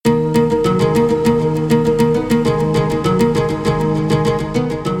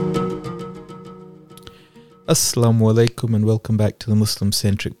Assalamu alaikum and welcome back to the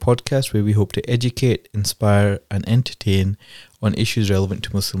Muslim-centric podcast where we hope to educate, inspire and entertain on issues relevant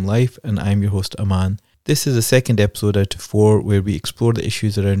to Muslim life, and I'm your host Aman. This is the second episode out of 4 where we explore the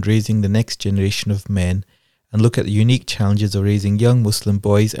issues around raising the next generation of men and look at the unique challenges of raising young Muslim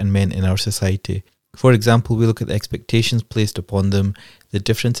boys and men in our society. For example, we look at the expectations placed upon them, the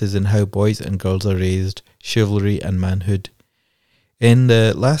differences in how boys and girls are raised, chivalry and manhood. In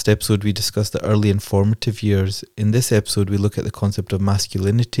the last episode, we discussed the early and formative years. In this episode, we look at the concept of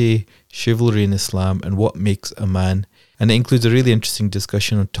masculinity, chivalry in Islam, and what makes a man. And it includes a really interesting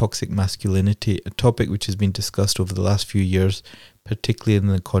discussion on toxic masculinity, a topic which has been discussed over the last few years, particularly in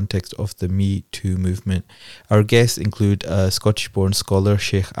the context of the Me Too movement. Our guests include a Scottish-born scholar,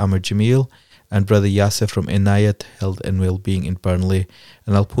 Sheikh Amr Jamil, and Brother Yasser from Inayat Health and Wellbeing in Burnley.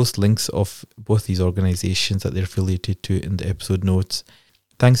 And I'll post links of both these organisations that they're affiliated to in the episode notes.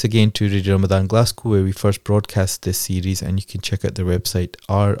 Thanks again to Radio Ramadan Glasgow, where we first broadcast this series, and you can check out their website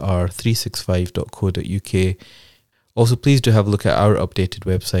rr365.co.uk. Also, please do have a look at our updated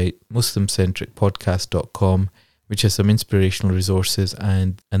website, muslimcentricpodcast.com, which has some inspirational resources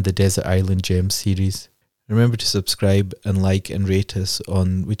and the Desert Island Gems series. Remember to subscribe and like and rate us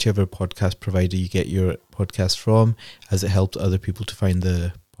on whichever podcast provider you get your podcast from, as it helps other people to find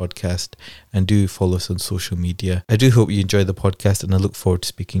the podcast. And do follow us on social media. I do hope you enjoy the podcast, and I look forward to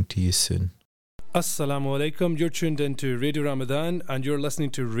speaking to you soon. Assalamu alaikum. You're tuned into Radio Ramadan and you're listening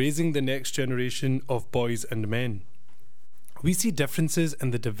to Raising the Next Generation of Boys and Men. We see differences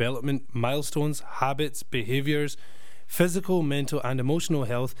in the development milestones, habits, behaviours, physical, mental and emotional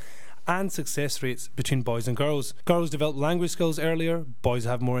health and success rates between boys and girls. Girls develop language skills earlier, boys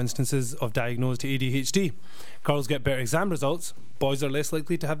have more instances of diagnosed ADHD. Girls get better exam results, boys are less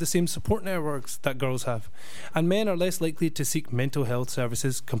likely to have the same support networks that girls have. And men are less likely to seek mental health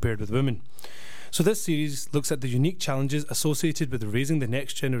services compared with women. So this series looks at the unique challenges associated with raising the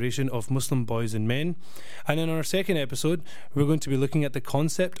next generation of Muslim boys and men. And in our second episode, we're going to be looking at the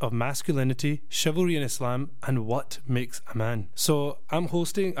concept of masculinity, chivalry in Islam, and what makes a man. So I'm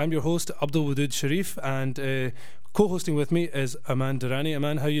your host, Abdul Wadud Sharif, and co-hosting with me is Aman Durrani.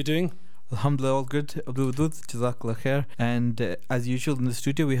 Aman, how are you doing? Alhamdulillah, all good. Abdul Wadud, Jazakallah khair. And as usual in the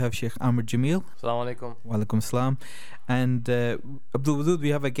studio, we have Sheikh Amr Jamil. Assalamu alaikum. Wa alaikum salam. And Abdul Wadud, we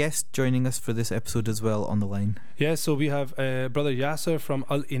have a guest joining us for this episode as well on the line. Yeah, so we have Brother Yasser from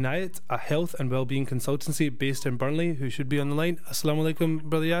Al Inayat, a health and wellbeing consultancy based in Burnley, who should be on the line. Assalamu alaikum,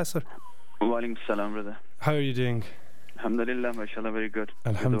 Brother Yasser. Wa alaikum salam, brother. How are you doing? Alhamdulillah, mashallah, very good.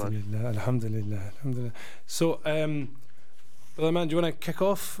 Alhamdulillah. So, Brother Man, do you want to kick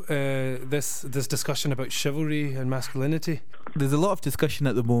off this discussion about chivalry and masculinity? There's a lot of discussion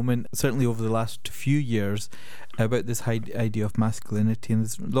at the moment, certainly over the last few years, about this idea of masculinity, and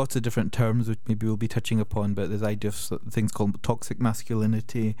there's lots of different terms which maybe we'll be touching upon, but there's idea of things called toxic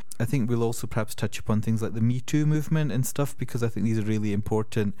masculinity. I think we'll also perhaps touch upon things like the Me Too movement and stuff, because I think these are really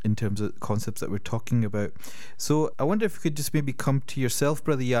important in terms of concepts that we're talking about. So I wonder if you could just maybe come to yourself,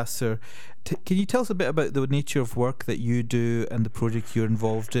 Brother Yasser. Can you tell us a bit about the nature of work that you do and the project you're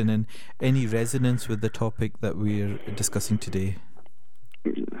involved in, and any resonance with the topic that we're discussing today?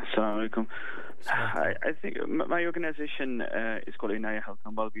 Assalamu alaikum. I think my organisation is called Inayat Health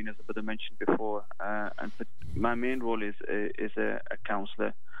and Wellbeing, as the brother mentioned before, and my main role is a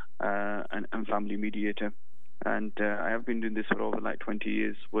counsellor and family mediator. And I have been doing this for over 20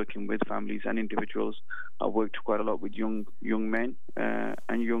 years, working with families and individuals. I've worked quite a lot with young men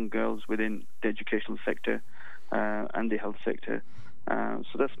and young girls within the educational sector and the health sector.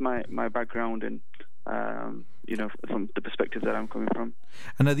 So that's my background, and from the perspective that I'm coming from.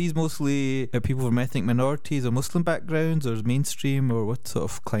 And are these mostly people from ethnic minorities or Muslim backgrounds, or mainstream, or what sort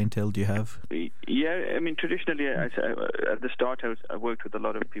of clientele do you have? Yeah, I mean, traditionally, at the start, I worked with a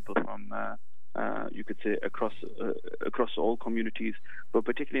lot of people from you could say across all communities, but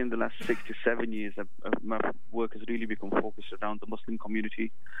particularly in the last 6 to 7 years, my work has really become focused around the Muslim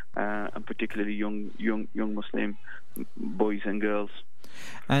community, and particularly young Muslim boys and girls.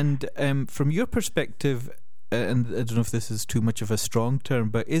 And from your perspective, and I don't know if this is too much of a strong term,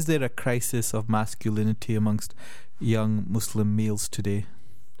 but is there a crisis of masculinity amongst young Muslim males today?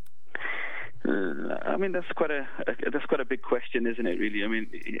 I mean, that's quite a big question, isn't it? Really, I mean,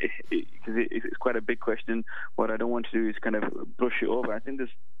 it's quite a big question. What I don't want to do is kind of brush it over. I think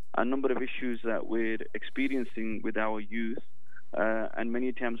there's a number of issues that we're experiencing with our youth, and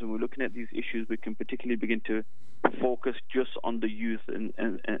many times when we're looking at these issues, we can particularly begin to focus just on the youth and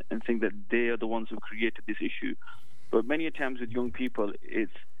think that they are the ones who created this issue. But many times with young people,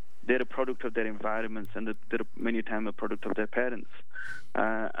 it's they're a product of their environments, and they're many times a product of their parents.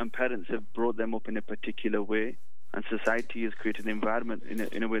 And parents have brought them up in a particular way, and society has created an environment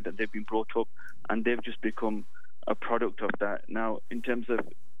in a way that they've been brought up, and they've just become a product of that. Now, in terms of,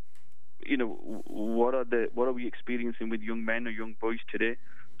 what are we experiencing with young men or young boys today?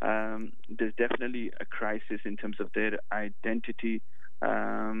 There's definitely a crisis in terms of their identity.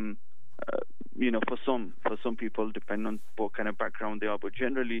 For some people, depending on what kind of background they are, but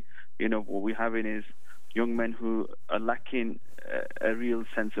generally, what we're having is young men who are lacking a real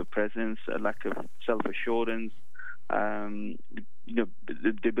sense of presence, a lack of self-assurance, the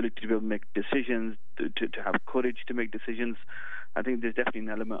ability to be able to make decisions, to have courage to make decisions. I think there's definitely an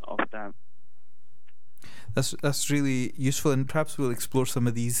element of that. That's really useful, and perhaps we'll explore some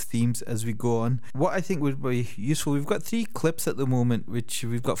of these themes as we go on. What I think would be useful, we've got 3 clips at the moment which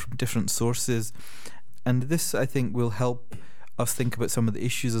we've got from different sources, and this I think will help us think about some of the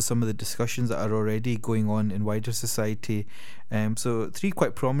issues or some of the discussions that are already going on in wider society. So 3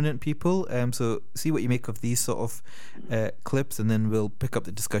 quite prominent people, so see what you make of these sort of clips, and then we'll pick up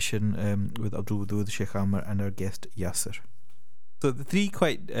the discussion with Abdul Wadud, Sheikh Amr and our guest Yasser. So the 3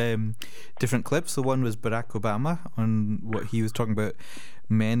 quite different clips. So one was Barack Obama on what he was talking about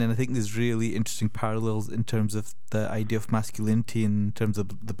men, and I think there's really interesting parallels in terms of the idea of masculinity in terms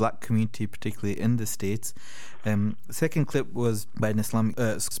of the black community, particularly in the States. The second clip was by an Islamic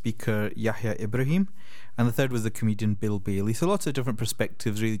speaker, Yahya Ibrahim, and the third was the comedian Bill Bailey. So lots of different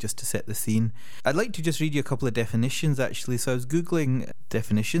perspectives, really, just to set the scene. I'd like to just read you a couple of definitions, actually. So I was Googling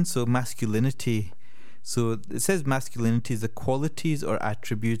definitions. So masculinity. So it says masculinity is the qualities or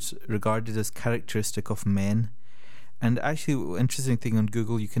attributes regarded as characteristic of men. And actually, interesting thing on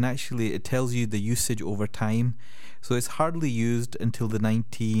Google, it tells you the usage over time. So it's hardly used until the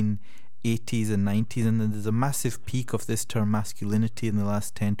 1980s and 90s, and then there's a massive peak of this term masculinity in the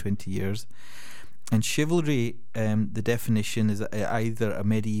last 10, 20 years. And chivalry, the definition is either a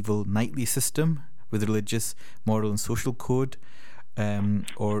medieval knightly system with religious, moral and social code,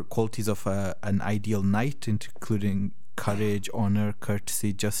 or qualities of an ideal knight, including courage, honour,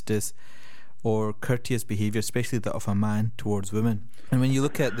 courtesy, justice, or courteous behaviour, especially that of a man towards women. And when you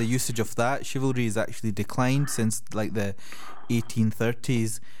look at the usage of that, chivalry has actually declined since like the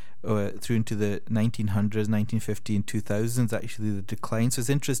 1830s through into the 1900s, 1950 and 2000s, actually the decline. So it's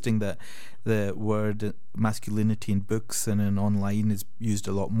interesting that the word masculinity in books and in online is used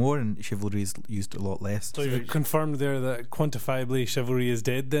a lot more, and chivalry is used a lot less. So you've confirmed there that quantifiably chivalry is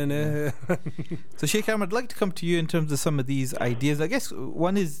dead then, eh? So Sheikh Amr, I'd like to come to you in terms of some of these ideas. I guess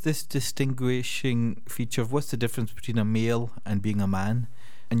one is this distinguishing feature of what's the difference between a male and being a man,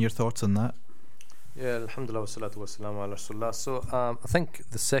 and your thoughts on that. Yeah, alhamdulillah, wassalatu wassalamu ala rasulullah. So I think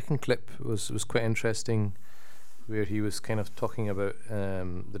the second clip was quite interesting, where he was kind of talking about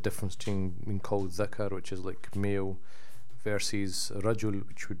the difference between being called zakar, which is like male, versus rajul,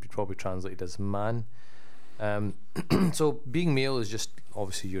 which would be probably translated as man. So being male is just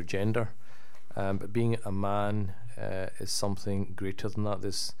obviously your gender, but being a man is something greater than that.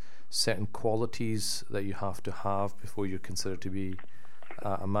 There's certain qualities that you have to have before you're considered to be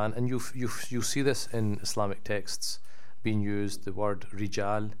a man, and you see this in Islamic texts being used, the word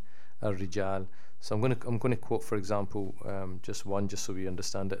rijal, al-rijal. So I'm going to quote, for example, just so we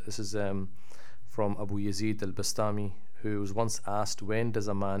understand it. This is from Abu Yazid al-Bastami, who was once asked, when does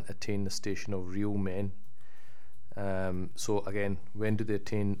a man attain the station of real men? So again, when do they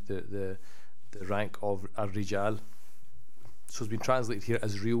attain the rank of al-rijal? So it's been translated here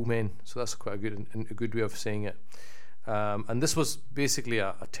as real men. So that's quite a good way of saying it. And this was basically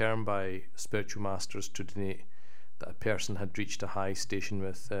a term by spiritual masters to denote that a person had reached a high station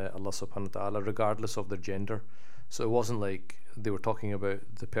with Allah subhanahu wa ta'ala, regardless of their gender. So it wasn't like they were talking about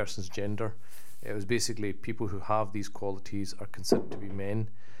the person's gender. It was basically people who have these qualities are considered to be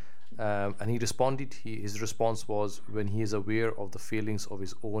men. And he responded, his response was, when he is aware of the failings of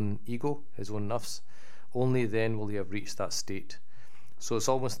his own ego, his own nafs, only then will he have reached that state. So it's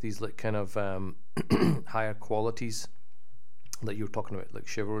almost these like kind of higher qualities that you're talking about, like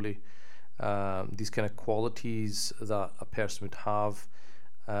chivalry, these kind of qualities that a person would have,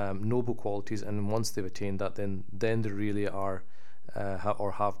 noble qualities, and once they've attained that, then they really are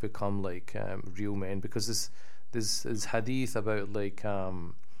or have become like real men. Because this hadith about like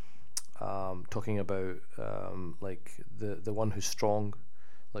talking about like the one who's strong,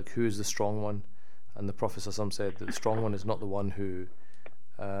 like who is the strong one, and the Prophet ﷺ said that the strong one is not the one who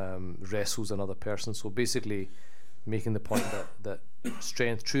wrestles another person. So basically making the point that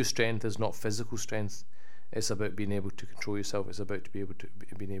true strength is not physical strength. It's about being able to control yourself. It's about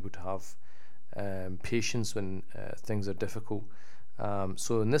being able to have patience when things are difficult,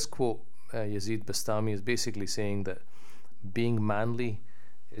 So in this quote, Yazid Bastami is basically saying that being manly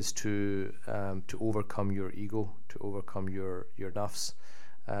is to overcome your ego, to overcome your nafs,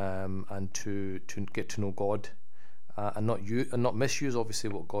 and to get to know God, and not misuse obviously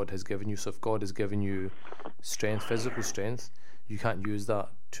what God has given you. So if God has given you strength, physical strength, you can't use that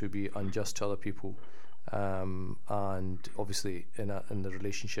to be unjust to other people. And obviously in the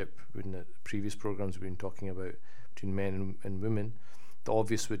relationship in the previous programs we've been talking about between men and women, the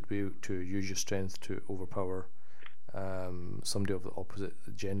obvious would be to use your strength to overpower somebody of the opposite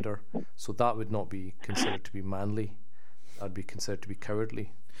gender. So that would not be considered to be manly. That would be considered to be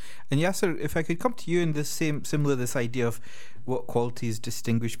cowardly. And Yasser, if I could come to you in this this idea of what qualities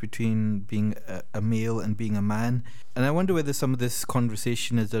distinguish between being a male and being a man, and I wonder whether some of this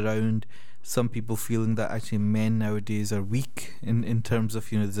conversation is around some people feeling that actually men nowadays are weak in terms of,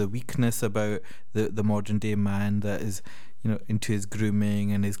 there's a weakness about the modern day man that is, into his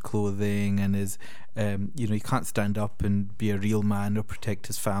grooming and his clothing and his, he can't stand up and be a real man or protect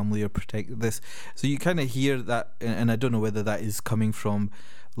his family or protect this. So you kind of hear that, and I don't know whether that is coming from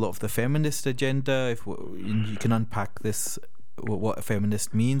a lot of the feminist agenda, if you can unpack this, what a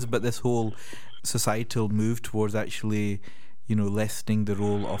feminist means, but this whole societal move towards actually, lessening the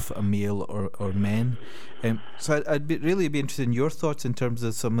role of a male or men. So I'd really be interested in your thoughts in terms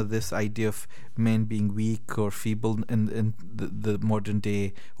of some of this idea of men being weak or feeble in the modern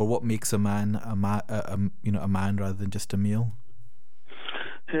day, or what makes a man a man rather than just a male.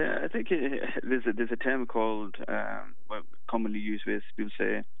 Yeah, I think there's a term called commonly used where people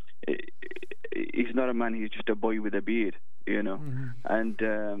say he's not a man, he's just a boy with a beard, Mm-hmm.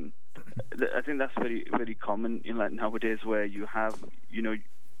 And I think that's very, very common in nowadays, where you have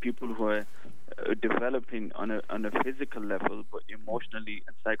people who are developing on a physical level, but emotionally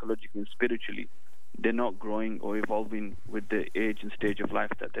and psychologically and spiritually they're not growing or evolving with the age and stage of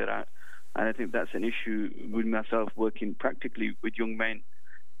life that they're at. And I think that's an issue with myself working practically with young men,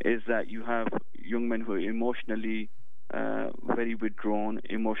 is that you have young men who are emotionally very withdrawn,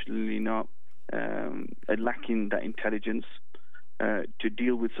 emotionally not lacking that intelligence to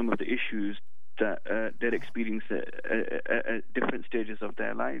deal with some of the issues that they're experiencing at different stages of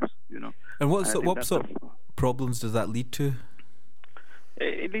their lives. And what sort of problems does that lead to?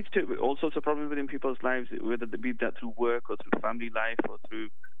 It leads to all sorts of problems within people's lives, whether they be that through work or through family life or through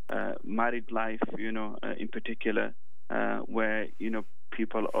married life, in particular, where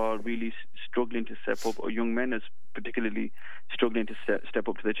people are really struggling to step up, or young men are particularly struggling to step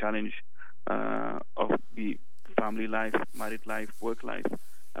up to the challenge of the family life, married life, work life.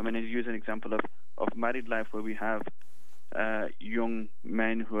 I mean, I use an example of married life, where we have young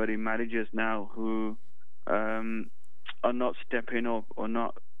men who are in marriages now who are not stepping up or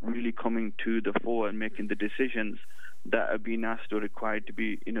not really coming to the fore and making the decisions that are being asked or required to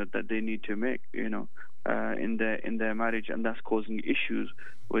be, that they need to make, in their marriage, and that's causing issues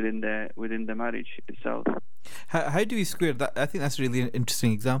within the marriage itself. How do we square that? I think that's really an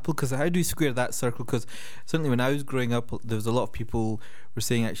interesting example, because how do we square that circle? Because certainly when I was growing up, there was a lot of people were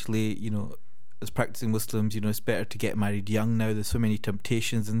saying actually, as practicing Muslims, it's better to get married young now. There's so many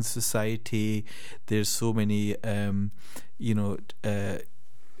temptations in society. There's so many,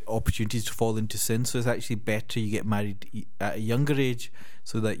 opportunities to fall into sin. So it's actually better you get married at a younger age,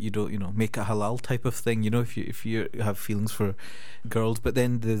 so that you don't, make a halal type of thing. If you have feelings for girls, but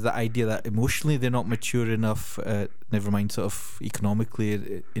then there's the idea that emotionally they're not mature enough. Never mind, sort of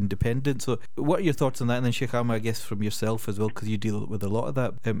economically independent. So, what are your thoughts on that? And then Sheikh Amar, I guess from yourself as well, because you deal with a lot of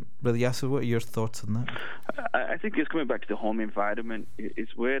that. Brother Yasser, what are your thoughts on that? I think it's coming back to the home environment.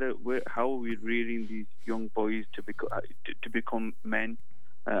 It's where how are we rearing these young boys to become men.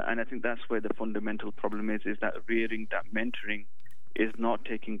 And I think that's where the fundamental problem is that rearing, that mentoring is not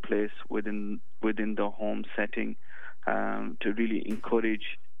taking place within the home setting, to really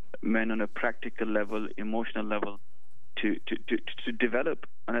encourage men on a practical level, emotional level, to develop.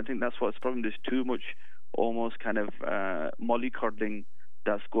 And I think that's what's the problem. There's too much almost kind of mollycoddling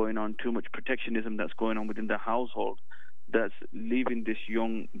that's going on, too much protectionism that's going on within the household, that's leaving this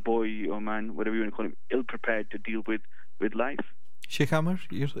young boy or man, whatever you want to call him, ill-prepared to deal with life. Sheikh Amar,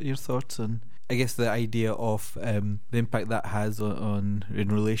 your thoughts on, I guess, the idea of the impact that has on in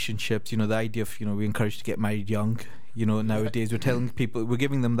relationships. The idea of we encourage to get married young. Nowadays we're telling people, we're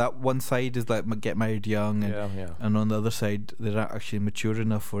giving them that one side is like get married young, and on the other side they're not actually mature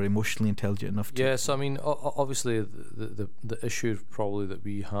enough or emotionally intelligent enough to. Yes, I mean, obviously the issue probably that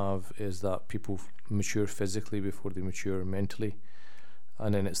we have is that people mature physically before they mature mentally,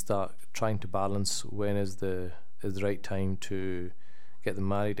 and then it's that trying to balance when is the right time to get them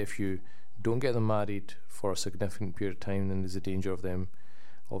married. If you don't get them married for a significant period of time, then there's a danger of them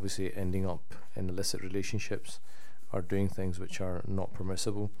obviously ending up in illicit relationships or doing things which are not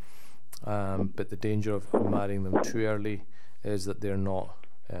permissible. But the danger of marrying them too early is that they're not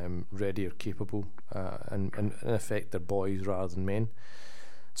ready or capable, and in effect they're boys rather than men.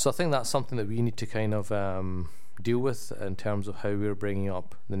 So I think that's something that we need to kind of deal with in terms of how we're bringing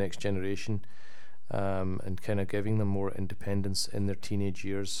up the next generation, and kind of giving them more independence in their teenage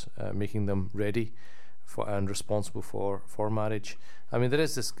years, making them ready for and responsible for marriage. I mean, there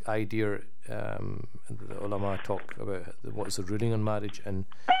is this idea, the ulama talk about what is the ruling on marriage, and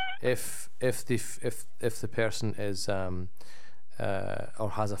if the person is or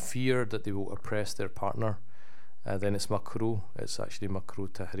has a fear that they will oppress their partner, then it's makruh. It's actually makruh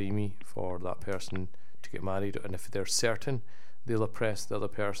tahrimi for that person to get married. And if they're certain they'll oppress the other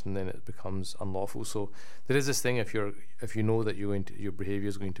person, then it becomes unlawful. So there is this thing: if you know that your behaviour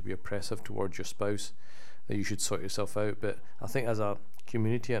is going to be oppressive towards your spouse, that you should sort yourself out. But I think as a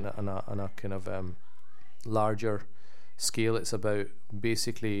community and a kind of larger scale, it's about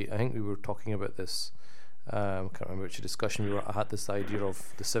basically, I think we were talking about this, I can't remember which discussion I had this idea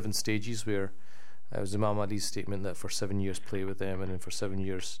of the 7 stages, where it was Imam Ali's statement that for 7 years play with them, and then for 7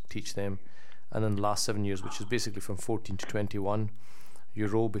 years teach them, and then the last 7 years, which is basically from 14 to 21, your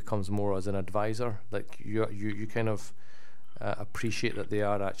role becomes more as an advisor. Like you kind of appreciate that they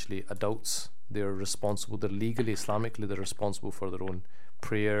are actually adults. They're responsible. They're legally, Islamically, they're responsible for their own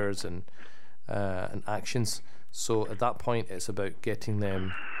prayers and actions. So at that point, it's about getting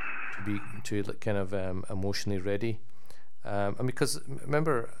them to kind of emotionally ready. And because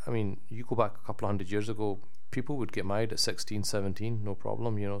remember, I mean, you go back a couple of 100 years ago, people would get married at 16, 17, no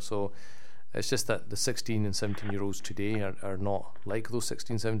problem, you know. So it's just that the 16 and 17-year-olds today are not like those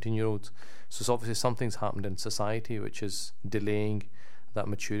 16, 17-year-olds. So it's obviously something's happened in society which is delaying that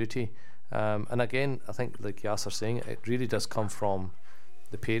maturity. And again, I think, like Yasser's saying, it really does come from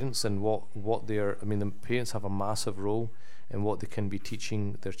the parents and what they're. I mean, the parents have a massive role in what they can be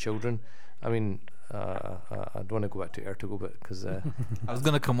teaching their children. I mean, I don't want to go back to Ertugrul, but because I was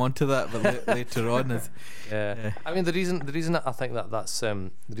going to come on to that, but later on is. Yeah. I mean, the reason I think that's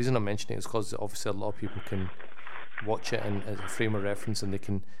the reason I'm mentioning it is because obviously a lot of people can watch it as a frame of reference, and they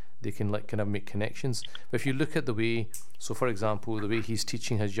can like kind of make connections. But if you look at the way, so for example, the way he's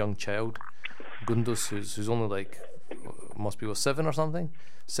teaching his young child, Gunduz, who's only like must be 7 or something,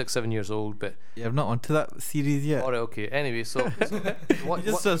 6-7 years old, but yeah, I'm not onto that series yet. Alright, okay. Anyway, so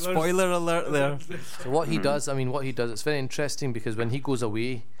just a spoiler alert there. So what he does, it's very interesting, because when he goes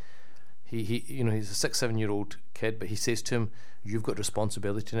away, he you know, he's a 6-7-year-old kid, but he says to him, "You've got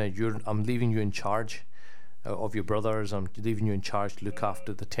responsibility now. I'm leaving you in charge of your brothers. I'm leaving you in charge to look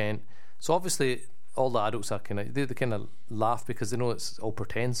after the tent." So obviously all the adults are they kind of laugh because they know it's all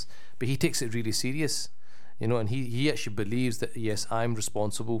pretense, but he takes it really serious, you know, and he actually believes that, yes, I'm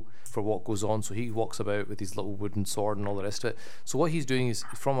responsible for what goes on. So he walks about with his little wooden sword and all the rest of it. So what he's doing is,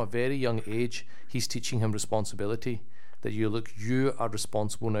 from a very young age, he's teaching him responsibility, that you are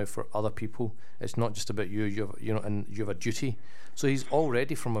responsible now for other people. It's not just about you, and you have a duty. So he's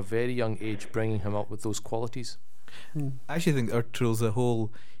already from a very young age bringing him up with those qualities. I actually think Ertugrul's a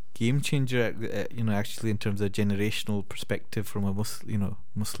whole game changer, actually, in terms of generational perspective from a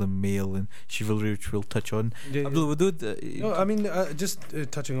Muslim male and chivalry, which we'll touch on. Abdul Wadud. No, I mean, just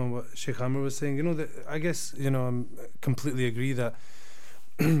touching on what Sheikh Amr was saying, I guess, I completely agree that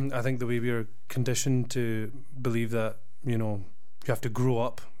I think the way we are conditioned to believe that, you have to grow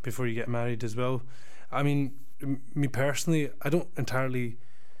up before you get married as well. I mean, me personally, I don't entirely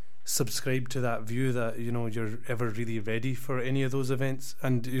subscribe to that view that you're ever really ready for any of those events.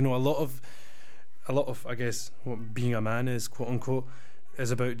 And a lot of I guess what being a man is, quote unquote, is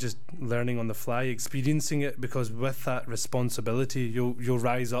about just learning on the fly, experiencing it, because with that responsibility you'll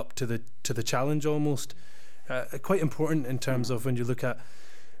rise up to the challenge almost. Quite important in terms of when you look at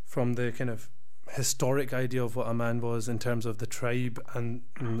from the kind of historic idea of what a man was in terms of the tribe, and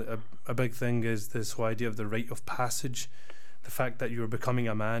a big thing is this whole idea of the rite of passage, the fact that you were becoming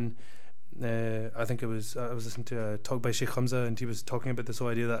a man. I think I was listening to a talk by Sheikh Hamza, and he was talking about this whole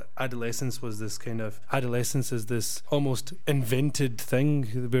idea that adolescence is this almost invented thing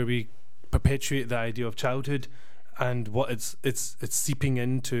where we perpetuate the idea of childhood, and what it's seeping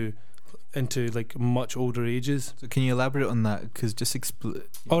into like much older ages. So can you elaborate on that? Because just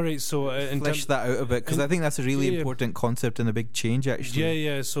all right, so flesh that out a bit, because I think that's a really important concept and a big change, actually.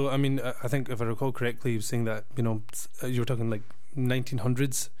 Yeah. So I mean, I think if I recall correctly, he was saying that you were talking like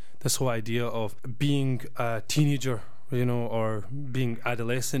 1900s. This whole idea of being a teenager, or being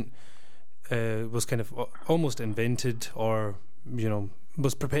adolescent, was kind of almost invented, or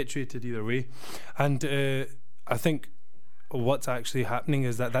was perpetuated either way. And I think what's actually happening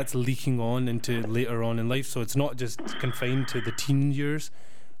is that that's leaking on into later on in life. So it's not just confined to the teen years,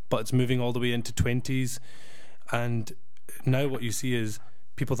 but it's moving all the way into 20s. And now what you see is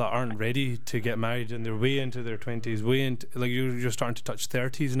people that aren't ready to get married, and they're way into their 20s, way into, like, you're starting to touch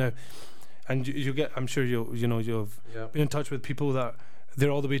 30s now. And you get, I'm sure you've been in touch with people that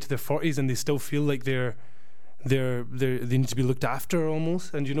they're all the way to their 40s and they still feel like they need to be looked after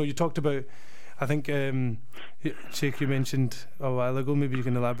almost. And you talked about, I think Sheikh, you mentioned a while ago, maybe you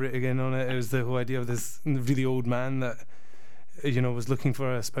can elaborate again on it. It was the whole idea of this really old man that was looking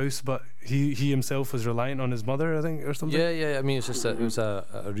for a spouse, but he himself was reliant on his mother, I think, or something. Yeah. I mean, it's just it was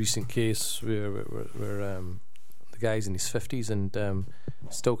a recent case where the guy's in his 50s and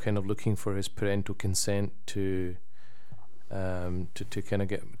still kind of looking for his parental consent to kind of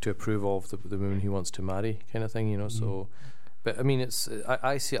get to approve of the woman he wants to marry, kind of thing, So, but I mean, it's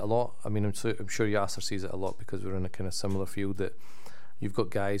I see it a lot. I mean, I'm sure Yasser sees it a lot because we're in a kind of similar field, that you've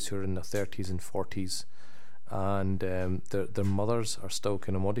got guys who are in their 30s and 40s, and their mothers are still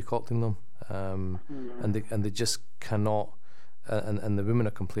kind of mollycoddling them, and they just cannot. And the women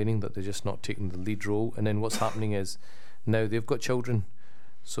are complaining that they're just not taking the lead role. And then what's happening is now they've got children,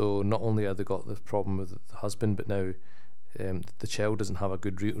 so not only have they got the problem with the husband, but now the child doesn't have a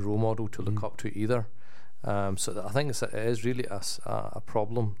good role model to look up to either. So I think it is really a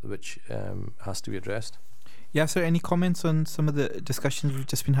problem which has to be addressed. Yeah, so any comments on some of the discussions we've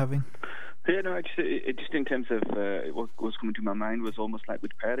just been having? Yeah, no, just in terms of what was coming to my mind was almost like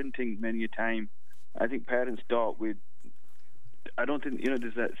with parenting. Many a time, I think parents start with, I don't think,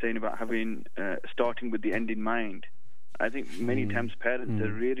 there's that saying about having starting with the end in mind. I think many times parents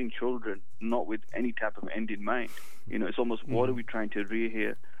are rearing children not with any type of end in mind. It's almost, what are we trying to rear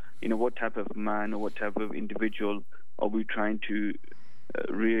here? What type of man or what type of individual are we trying to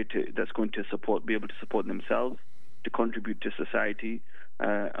rear that's going to be able to support themselves, to contribute to society,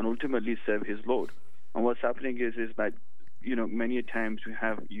 and ultimately serve his Lord. And what's happening is like, many a times we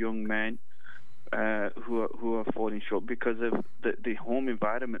have young men who are falling short because of the home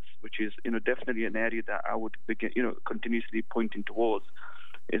environments, which is definitely an area that I would begin continuously pointing towards.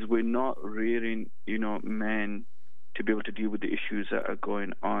 Is we're not rearing men to be able to deal with the issues that are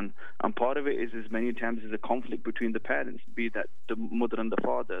going on, and part of it is many times is a conflict between the parents, be that the mother and the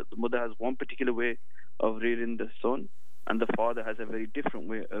father. The mother has one particular way of rearing the son, and the father has a very different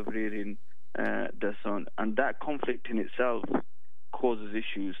way of rearing the son, and that conflict in itself causes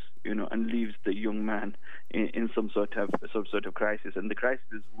issues, and leaves the young man in some sort of crisis. And the crisis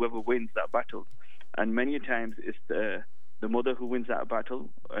is whoever wins that battle. And many times it's the mother who wins that battle,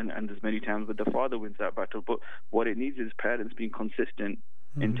 and there's many times where the father wins that battle. But what it needs is parents being consistent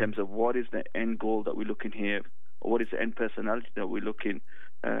in terms of what is the end goal that we're looking here, or what is the end personality that we're looking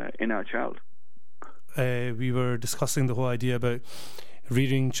in our child. We were discussing the whole idea about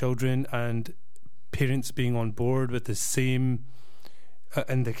rearing children and parents being on board with the same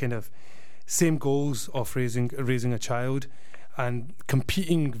and the kind of same goals of raising a child, and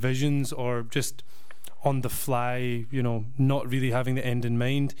competing visions or just on the fly, not really having the end in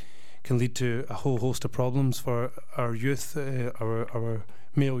mind, can lead to a whole host of problems for our youth, our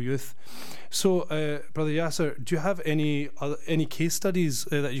male youth. So, Brother Yasser, do you have any case studies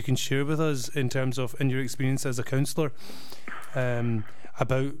that you can share with us in terms of, in your experience as a counsellor,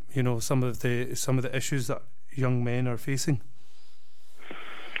 about some of the issues that young men are facing?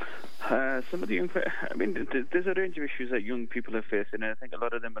 Some of the there's a range of issues that young people are facing, and I think a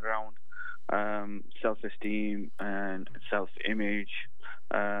lot of them around self-esteem and self-image.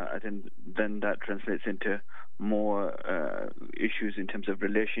 I think then that translates into more issues in terms of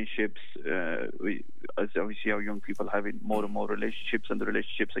relationships. As we see our young people having more and more relationships, and the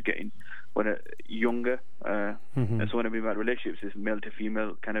relationships are getting younger. And so what I mean by relationships is male to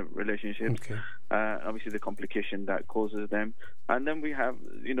female kind of relationships. Okay. Obviously the complication that causes them. And then we have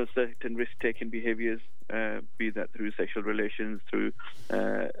certain risk-taking behaviors, be that through sexual relations, through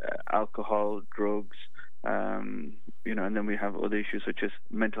alcohol, drugs, and then we have other issues such as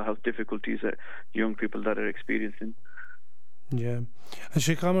mental health difficulties that young people that are experiencing. Yeah. And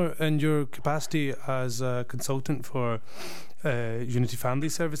Sheikh Amr, in your capacity as a consultant for Unity Family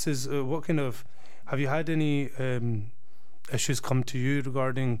Services, have you had any issues come to you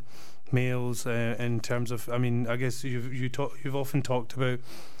regarding males in terms of, I guess you've often talked about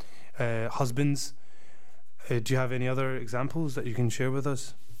husbands. Do you have any other examples that you can share with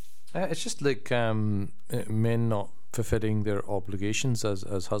us? It's just like men not fulfilling their obligations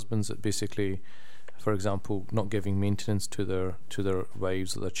as husbands. That basically, for example, not giving maintenance to their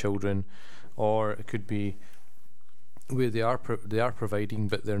wives or their children, or it could be where they are providing,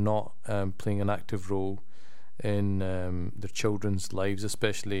 but they're not playing an active role in their children's lives,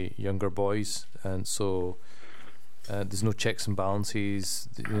 especially younger boys, and so there's no checks and balances.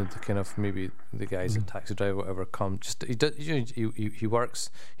 The kind of maybe the guys at Taxi Driver, whatever, come just he works.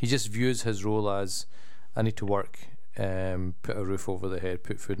 He just views his role as, I need to work, put a roof over the head,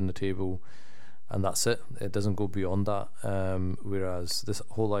 put food on the table, and that's it. It doesn't go beyond that. Whereas this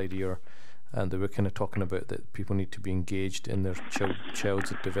whole idea, and they were kind of talking about that people need to be engaged in their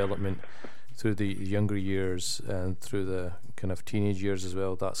child's development through the younger years and through the kind of teenage years as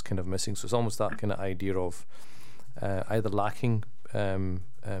well. That's kind of missing. So it's almost that kind of idea of either lacking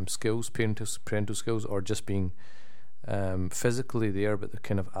skills, parental skills, or just being physically there but they're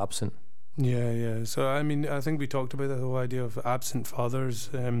kind of absent. Yeah. So I mean, I think we talked about the whole idea of absent fathers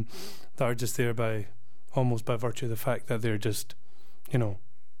that are just there by almost by virtue of the fact that they're just,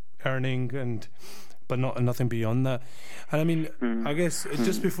 earning but nothing beyond that. And I mean, I guess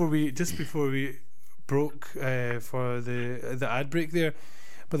just before we broke for the ad break there,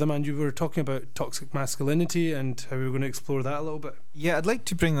 but the man, you were talking about toxic masculinity and how we were going to explore that a little bit. Yeah, I'd like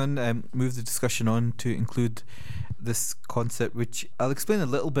to bring on, move the discussion on to include this concept, which I'll explain a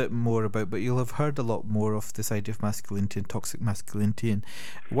little bit more about, but you'll have heard a lot more of this idea of masculinity and toxic masculinity. And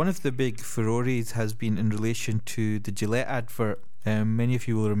one of the big furores has been in relation to the Gillette advert. Many of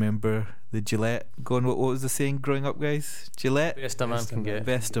you will remember the Gillette. What was the saying growing up, guys? Gillette? Best a man can get.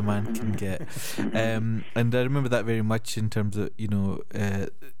 Best a man can get. And I remember that very much in terms of,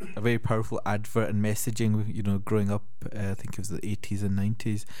 a very powerful advert and messaging, growing up, I think it was the 80s and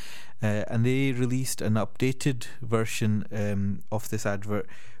 90s. And they released an updated version of this advert,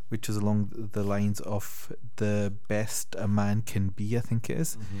 which was along the lines of the best a man can be, I think it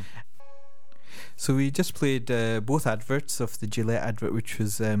is. Mm-hmm. So we just played both adverts of the Gillette advert, which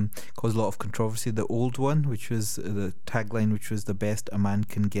was caused a lot of controversy. The old one, which was the tagline, which was the best a man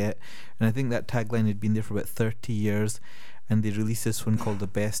can get. And I think that tagline had been there for about 30 years. And they released this one called the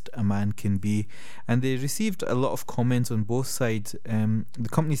best a man can be. And they received a lot of comments on both sides. The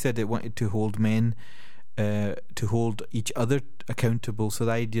company said it wanted to hold men to hold each other accountable. So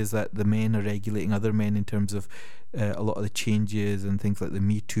the idea is that the men are regulating other men in terms of a lot of the changes and things like the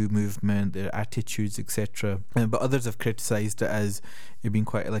Me Too movement, their attitudes, etc. But others have criticised it as it being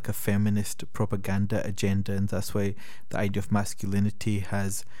quite like a feminist propaganda agenda, and that's why the idea of masculinity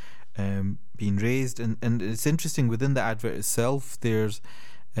has been raised. And it's interesting, within the advert itself, there's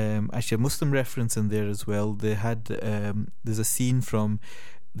actually a Muslim reference in there as well. They had there's a scene from.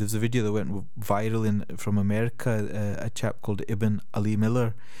 There's a video that went viral from America, a chap called Ibn Ali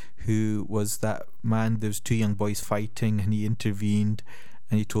Miller, who was that man. There was two young boys fighting, and he intervened,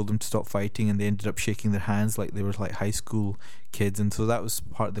 and he told them to stop fighting, and they ended up shaking their hands like they were like high school kids. And so that was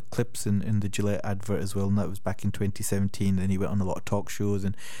part of the clips in the Gillette advert as well, and that was back in 2017. And he went on a lot of talk shows,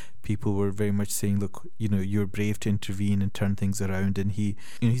 and people were very much saying, look, you're brave to intervene and turn things around. And he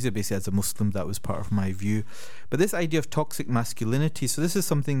said basically, as a Muslim, that was part of my view. But this idea of toxic masculinity, so this is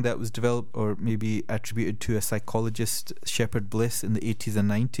something that was developed or maybe attributed to a psychologist, Shepard Bliss, in the 80s and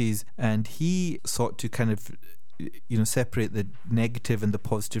 90s, and he sought to kind of separate the negative and the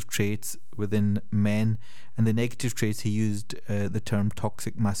positive traits within men. And the negative traits, he used the term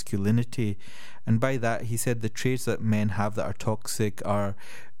toxic masculinity, and by that he said the traits that men have that are toxic are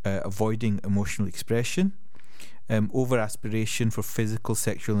avoiding emotional expression, over aspiration for physical,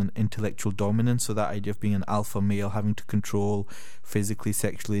 sexual and intellectual dominance, so that idea of being an alpha male, having to control physically,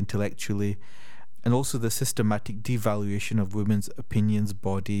 sexually, intellectually, and also the systematic devaluation of women's opinions,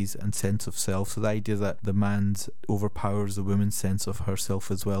 bodies and sense of self. So the idea that the man's overpowers the woman's sense of herself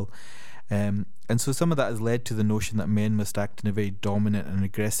as well. And so some of that has led to the notion that men must act in a very dominant and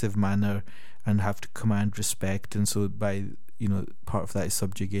aggressive manner and have to command respect. And so by part of that is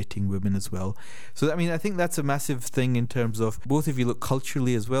subjugating women as well. So, I mean, I think that's a massive thing in terms of both, if you look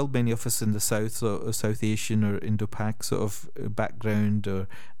culturally as well, many of us in the South or South Asian or Indo-Pak sort of background or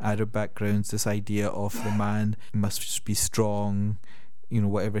Arab backgrounds, this idea of the man must just be strong,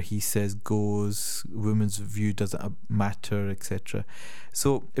 whatever he says goes, women's view doesn't matter, etc.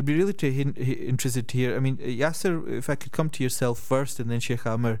 So it'd be really interested to hear. I mean, Yasser, if I could come to yourself first and then Sheikh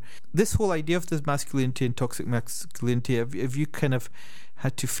Amr, this whole idea of this masculinity and toxic masculinity, have you kind of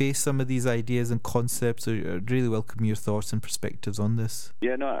had to face some of these ideas and concepts? Or I'd really welcome your thoughts and perspectives on this.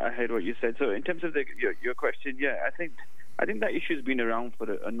 Yeah, no, I heard what you said. So in terms of your question, yeah, I think that issue has been around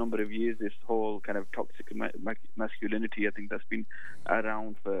for a number of years, this whole kind of toxic masculinity. I think that's been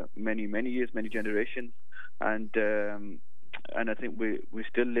around for many, many years, many generations. And I think we're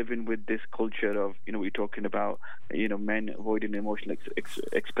still living with this culture of, we're talking about, men avoiding emotional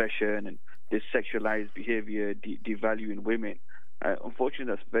expression and this sexualized behavior, devaluing women. Unfortunately,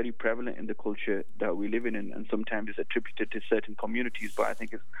 that's very prevalent in the culture that we live in, and sometimes it's attributed to certain communities, but I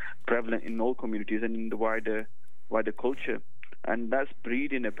think it's prevalent in all communities and in the wider culture. And that's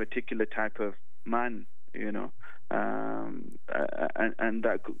breeding a particular type of man, and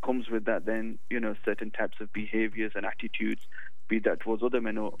that comes with that then, certain types of behaviors and attitudes, be that towards other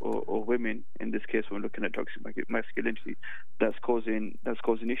men or women. In this case, when we're looking at toxic masculinity, that's causing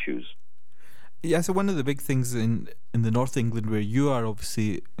issues. Yeah, so one of the big things in the North England where you are,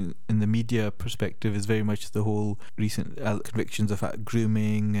 obviously, in the media perspective, is very much the whole recent convictions of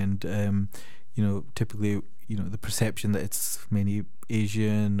grooming and, typically, the perception that it's many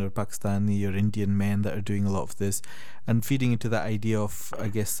Asian or Pakistani or Indian men that are doing a lot of this, and feeding into that idea of, I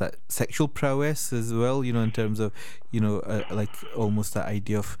guess, that sexual prowess as well, in terms of, like almost that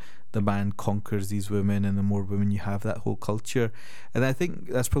idea of the man conquers these women, and the more women you have, that whole culture. And I think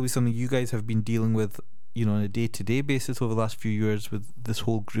that's probably something you guys have been dealing with, on a day-to-day basis over the last few years with this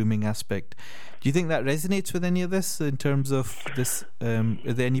whole grooming aspect. Do you think that resonates with any of this in terms of this? Are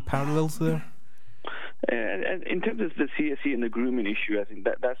there any parallels there? In terms of the CSE and the grooming issue, I think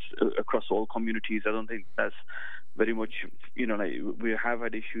that's across all communities. I don't think that's very much, like we have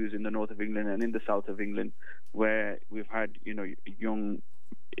had issues in the north of England and in the south of England where we've had, young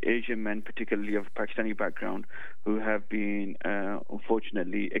Asian men, particularly of Pakistani background, who have been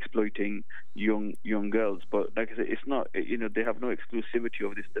unfortunately exploiting young girls. But like I said, it's not, they have no exclusivity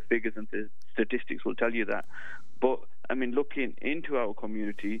of this. The figures and the statistics will tell you that. But I mean, looking into our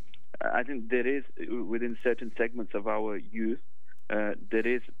community, I think there is, within certain segments of our youth, there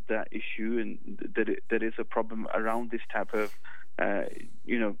is that issue, and there is a problem around this type of,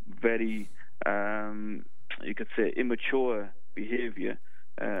 very, you could say, immature behavior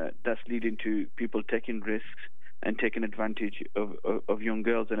that's leading to people taking risks and taking advantage of young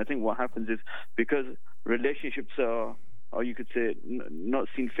girls. And I think what happens is, because relationships are, or you could say, not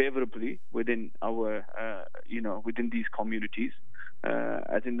seen favorably within our, within these communities,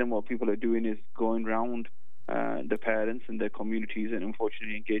 I think then what people are doing is going round the parents and their communities and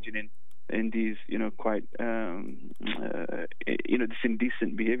unfortunately engaging in these, quite, this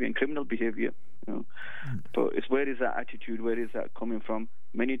indecent behavior and criminal behavior. But it's, where is that attitude? Where is that coming from?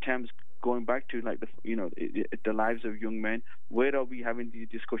 Many times going back to like the lives of young men. Where are we having these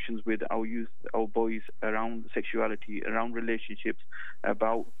discussions with our youth, our boys, around sexuality, around relationships,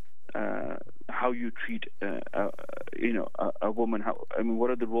 about how you treat a woman? What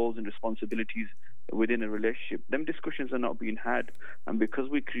are the roles and responsibilities within a relationship? Them discussions are not being had, and because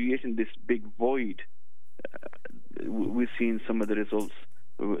we're creating this big void, we're seeing some of the results,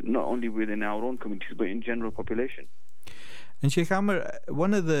 not only within our own communities but in general population. And Sheikh Amr,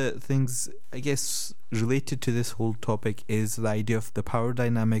 one of the things, I guess, related to this whole topic is the idea of the power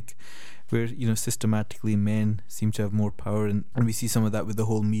dynamic, where, systematically men seem to have more power. And we see some of that with the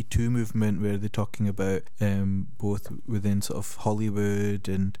whole Me Too movement, where they're talking about both within sort of Hollywood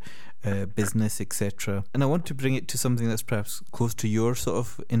and business, etc. And I want to bring it to something that's perhaps close to your sort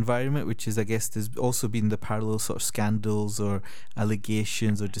of environment, which is, I guess, there's also been the parallel sort of scandals or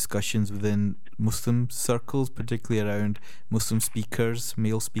allegations or discussions within Muslim circles, particularly around Muslim speakers,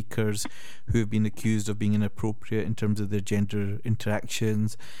 male speakers, who have been accused of being inappropriate in terms of their gender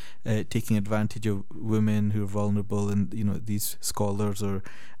interactions, taking advantage of women who are vulnerable, and these scholars or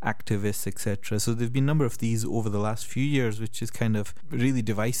activists, etc. So there've been a number of these over the last few years, which is kind of really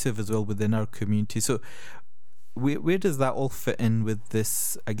divisive as well within our community. So where does that all fit in with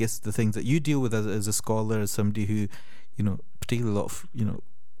this, I guess, the things that you deal with as a scholar, as somebody who, particularly a lot of,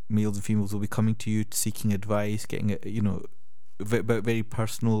 males and females will be coming to you seeking advice, getting, about very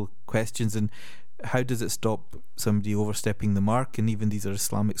personal questions, and how does it stop somebody overstepping the mark? And even these are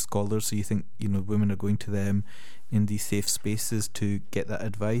Islamic scholars, so you think, women are going to them in these safe spaces to get that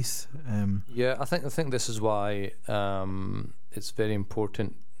advice? Yeah, I think this is why it's very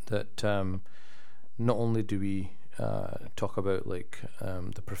important that not only do we talk about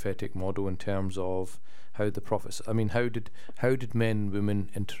the prophetic model in terms of how the prophets, how did men and women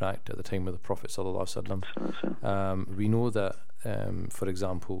interact at the time of the Prophet sallallahu alaihi wasallam? We know that, for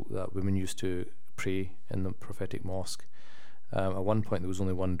example, that women used to pray in the prophetic mosque. At one point there was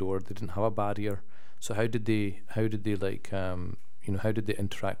only one door. They didn't have a barrier. So how did they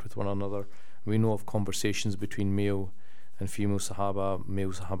interact with one another? We know of conversations between male and female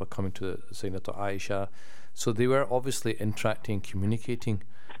Sahaba coming to Sayyidatuna Aisha. So they were obviously interacting, communicating,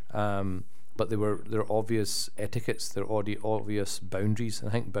 but there are obvious etiquettes, there are obvious boundaries. And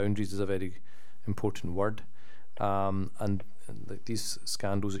I think boundaries is a very important word. And like these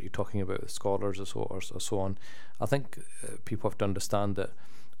scandals that you're talking about with scholars or so on, I think people have to understand that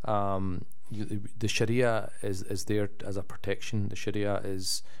the Sharia is there as a protection. The Sharia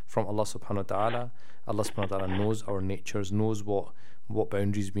is from Allah subhanahu wa ta'ala. Allah subhanahu wa ta'ala knows our natures, knows what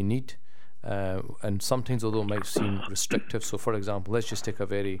boundaries we need. And sometimes, although it might seem restrictive, so for example, let's just take a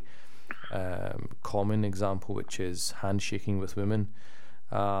very common example, which is handshaking with women.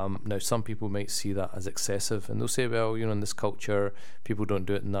 Now, some people might see that as excessive, and they'll say, well, in this culture, people don't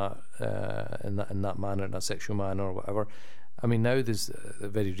do it in that manner, in that sexual manner, or whatever. I mean, now there's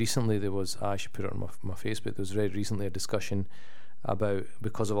very recently I should put it on my Facebook. There was very recently a discussion about,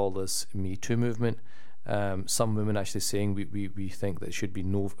 because of all this Me Too movement, some women actually saying we think that it should be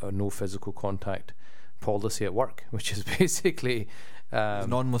no physical contact policy at work, which is basically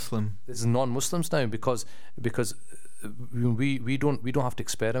non-Muslim. This is non-Muslims now because we don't have to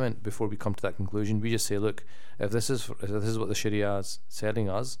experiment before we come to that conclusion. We just say, look, if this is what the Sharia is telling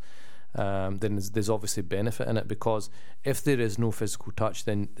us, then there's obviously benefit in it, because if there is no physical touch,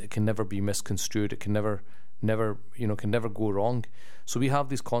 then it can never be misconstrued. It can never go wrong. So we have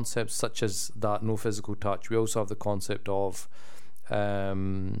these concepts such as that, no physical touch. We also have the concept of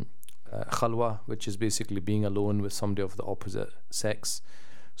khalwa, which is basically being alone with somebody of the opposite sex.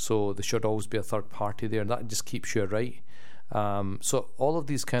 So there should always be a third party there, and that just keeps you right. So all of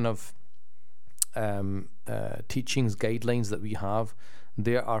these kind of teachings, guidelines that we have,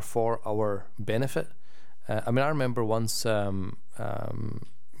 they are for our benefit. I mean, I remember once, when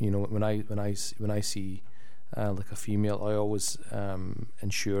I see like a female, I always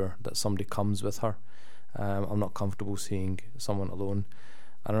ensure that somebody comes with her. I'm not comfortable seeing someone alone.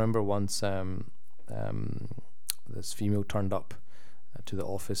 I remember once this female turned up to the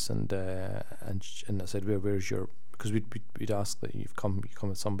office, and I said, where's your, because we'd ask that you come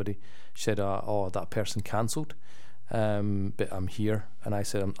with somebody. She said, that person cancelled, but I'm here. And I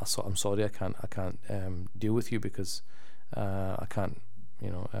said, I'm sorry, I can't deal with you, because I can't,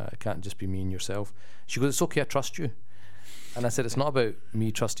 it can't just be me and yourself. She goes, it's okay, I trust you. And I said, it's not about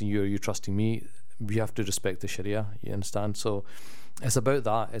me trusting you or you trusting me. We have to respect the Sharia, you understand? So it's about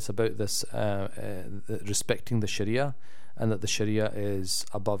that. It's about this respecting the Sharia, and that the Sharia is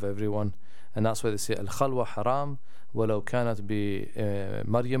above everyone. And that's why they say al-khalwa haram walau kanat bi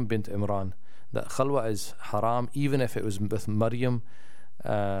Maryam bint Imran. That khalwa is haram even if it was with Maryam,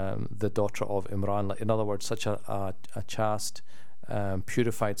 the daughter of Imran. Like, in other words, such a chaste,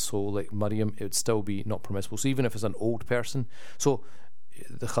 purified soul like Maryam, it would still be not permissible. So even if it's an old person, so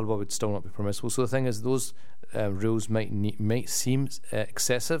the khalwa would still not be permissible. So the thing is, those rules might seem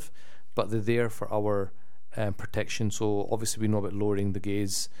excessive, but they're there for our protection. So obviously we know about lowering the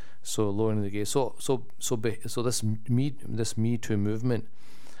gaze. So this Me Too movement,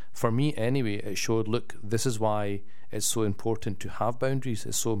 for me anyway, it showed, look, this is why it's so important to have boundaries.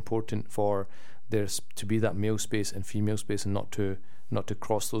 It's so important for there to be that male space and female space, and not to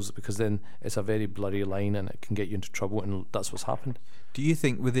cross those, because then it's a very blurry line and it can get you into trouble, and that's what's happened. Do you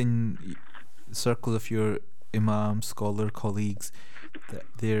think within the circle of your imam scholar colleagues that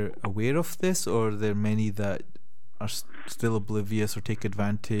they're aware of this, or are there many that are still oblivious or take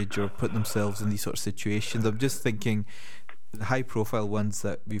advantage or put themselves in these sort of situations? I'm just thinking the high profile ones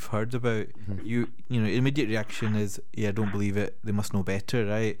that we've heard about, immediate reaction is, I don't believe it, they must know better,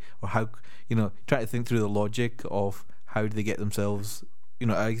 right? Or how, try to think through the logic of how do they get themselves,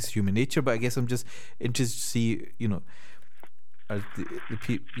 I guess human nature, but I guess I'm just interested to see, are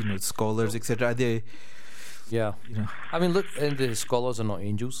the scholars, etc., are they? Yeah, I mean, look, and the scholars are not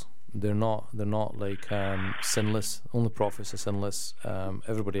angels. They're not like sinless. Only prophets are sinless.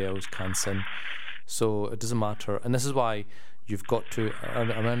 Everybody else can sin, so it doesn't matter. And this is why you've got to. I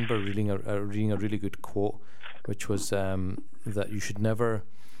remember reading a really good quote, which was that you should never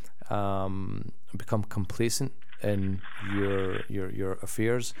become complacent in your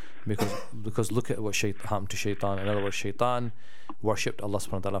affairs, because look at what happened to Shaitan. In other words, Shaitan worshipped Allah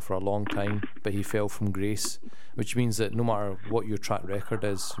subhanahu wa ta'ala for a long time, but he fell from grace, which means that no matter what your track record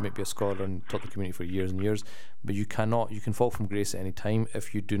is, you might be a scholar and taught the community for years and years, but you can fall from grace at any time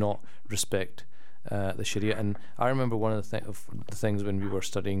if you do not respect the Sharia. And I remember one of the things when we were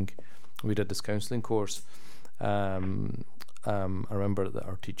studying, we did this counselling course. I remember that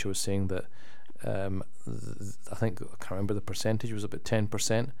our teacher was saying that I can't remember the percentage, it was about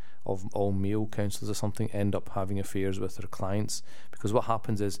 10% of all male counsellors or something end up having affairs with their clients, because what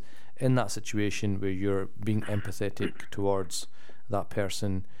happens is, in that situation where you're being empathetic towards that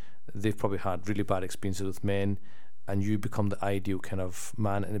person, they've probably had really bad experiences with men, and you become the ideal kind of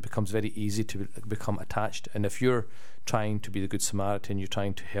man, and it becomes very easy to become attached. And if you're trying to be the good Samaritan, you're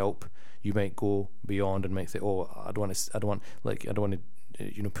trying to help, you might go beyond and might think, I don't want to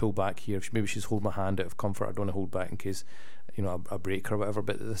pull back here. Maybe she's holding my hand out of comfort. I don't want to hold back in case a break or whatever.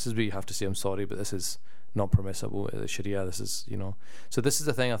 But this is where you have to say, I'm sorry, but this is not permissible. The Sharia, this is, So this is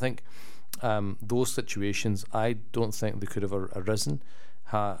the thing. I think those situations, I don't think they could have arisen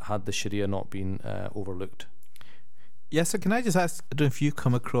had the Sharia not been overlooked. Yeah, so can I just ask, I don't know if you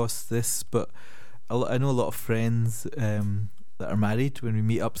come across this, but I know a lot of friends that are married. When we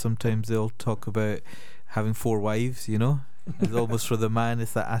meet up, sometimes they'll talk about having 4 wives, It's almost for the man,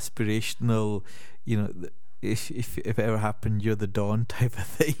 it's that aspirational, if it ever happened, you're the Don type of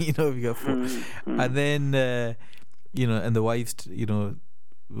thing, if you got 4. And then, and the wives,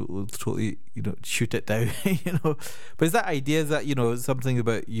 will totally, shoot it down, But is that idea, is that, something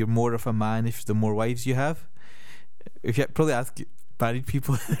about you're more of a man if the more wives you have? If you probably ask married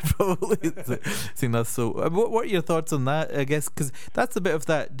people, probably think that's so. What are your thoughts on that? I guess because that's a bit of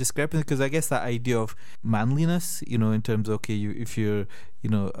that discrepancy. Because I guess that idea of manliness, in terms of if you're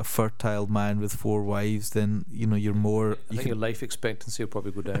a fertile man with 4 wives, then you're more. I think your life expectancy will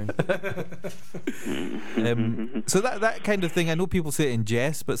probably go down. So that kind of thing. I know people say it in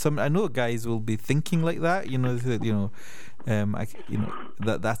jest, but I know guys will be thinking like that.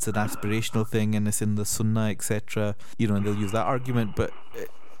 That's an aspirational thing, and it's in the Sunnah, etc. And they'll use that argument. But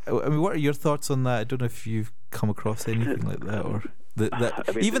what are your thoughts on that? I don't know if you've come across anything like that, or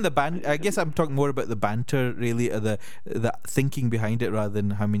even the ban. I guess I'm talking more about the banter, really, or the thinking behind it, rather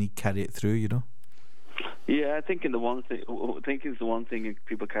than how many carry it through. Yeah, I think thinking is the one thing, and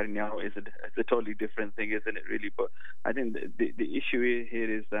people carrying out is a totally different thing, isn't it? Really, but I think the issue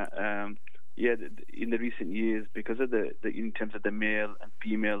here is that. In the recent years, because of the in terms of the male and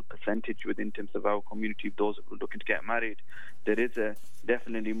female percentage within terms of our community, those who are looking to get married, there is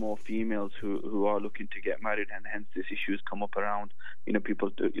definitely more females who are looking to get married, and hence this issue has come up around people,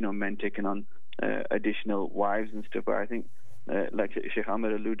 men taking on additional wives and stuff. But I think, like Sheikh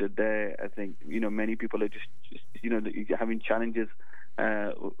Amir alluded there, I think many people are just having challenges.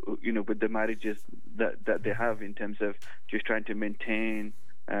 With the marriages that they have, in terms of just trying to maintain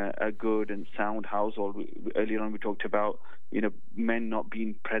a good and sound household. Earlier on we talked about men not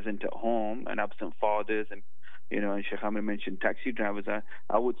being present at home and absent fathers, and and Sheikh Amir mentioned taxi drivers.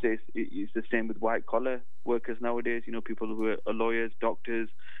 I would say it's the same with white collar workers nowadays. People who are lawyers, doctors,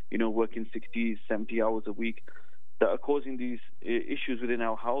 working 60, 70 hours a week, that are causing these issues within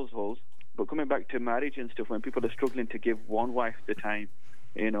our households. But coming back to marriage and stuff, when people are struggling to give one wife the time,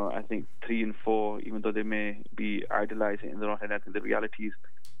 I think 3 and 4, even though they may be idolizing in their own head, I think the reality is,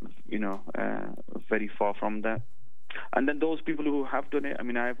 very far from that. And then those people who have done it,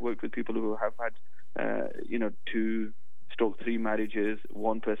 I've worked with people who have had, 2-3 marriages.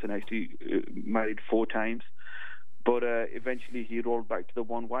 One person actually married 4 times. But eventually he rolled back to the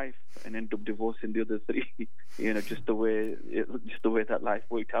one wife and ended up divorcing the other 3. Just the way that life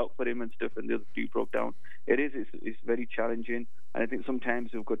worked out for him and stuff, and the other 3 broke down. It's very challenging, and I think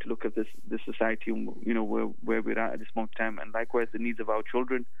sometimes we've got to look at this society, where we're at this moment in time, and likewise the needs of our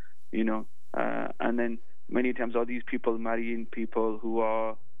children, and then many times are these people marrying people who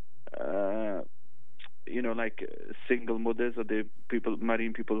are like single mothers, or they people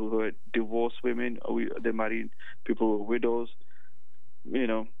marrying people who are divorced women, or they're marrying people who are widows.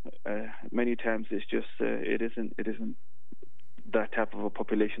 Many times it's just it isn't that type of a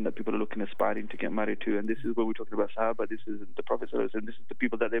population that people are looking, aspiring to get married to. And this is where we're talking about Sahaba. This is the Prophet, and this is the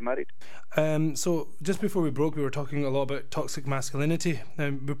people that they married. So just before we broke, we were talking a lot about toxic masculinity.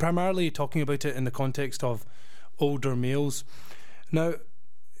 We're primarily talking about it in the context of older males. Now,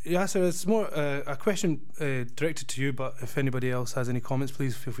 Yasser, it's more a question directed to you, but if anybody else has any comments,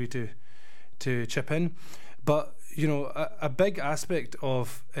 please feel free to chip in. But a big aspect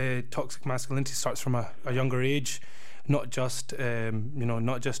of toxic masculinity starts from a younger age, not just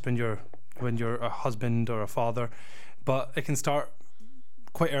not just when you're a husband or a father, but it can start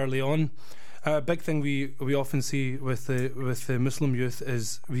quite early on. A big thing we often see with the Muslim youth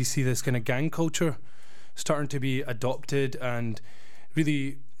is we see this kind of gang culture starting to be adopted and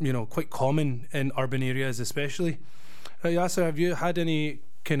really quite common in urban areas, especially. Yasser, have you had any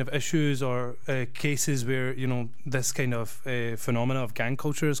kind of issues or cases where this kind of phenomena of gang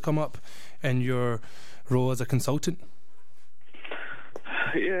culture has come up in your role as a consultant?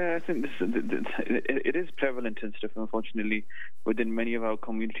 Yeah, I think it is prevalent and stuff, unfortunately, within many of our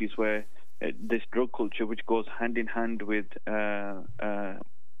communities, where this drug culture, which goes hand in hand with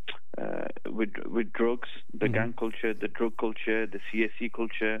drugs, the gang culture, the drug culture, the CSE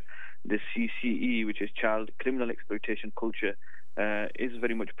culture, the CCE, which is child criminal exploitation culture, is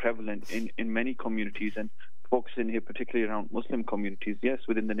very much prevalent in many communities, and focusing here particularly around Muslim communities. Yes,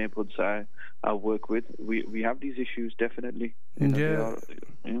 within the neighborhoods I work with, we have these issues, definitely.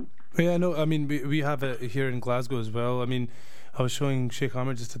 Yeah, no, I mean, we have it here in Glasgow as well. I mean, I was showing Sheikh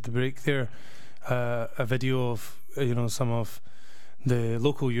Amr just at the break there a video of, some of the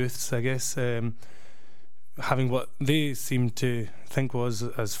local youths, I guess, having what they seemed to think was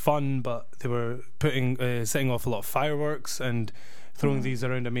as fun, but they were setting off a lot of fireworks and throwing these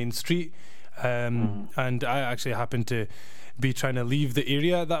around a main street. And I actually happened to be trying to leave the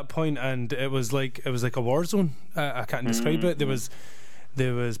area at that point, and it was like a war zone. I can't describe it.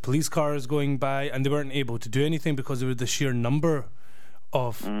 There was police cars going by, and they weren't able to do anything because there was the sheer number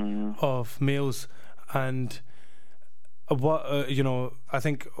of males. And what I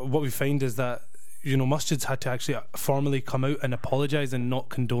think what we find is that masjids had to actually formally come out and apologise and not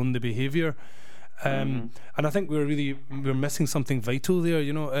condone the behaviour. And I think we're missing something vital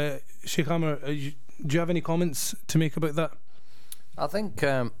there. Sheikh Amr, do you have any comments to make about that? I think,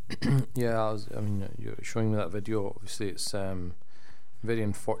 you're showing me that video. Obviously, it's very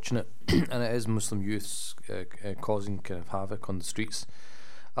unfortunate, and it is Muslim youths causing kind of havoc on the streets.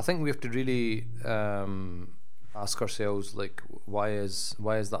 I think we have to really ask ourselves, like, why is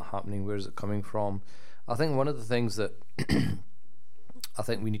that happening? Where is it coming from? I think one of the things that I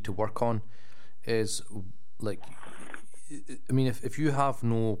think we need to work on is, like, I mean, if you have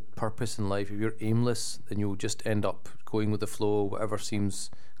no purpose in life, if you're aimless, then you'll just end up going with the flow. Whatever seems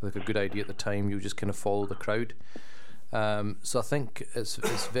like a good idea at the time, you'll just kind of follow the crowd. So I think it's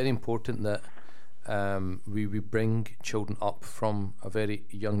very important that we bring children up from a very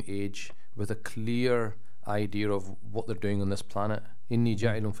young age with a clear idea of what they're doing on this planet. Inni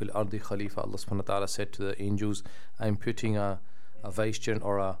ja'ilun fil ardi khalifa. Allah subhanahu wa ta'ala said to the angels, I'm putting a vicegerent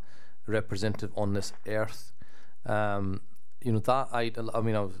or a representative on this earth. That I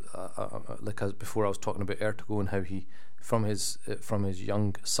mean, I was like, as before I was talking about Ertugrul and how he from his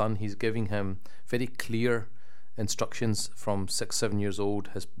young son, he's giving him very clear instructions from 6-7 years old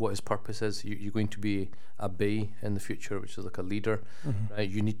what his purpose is. You're going to be a bey in the future, which is like a leader, right?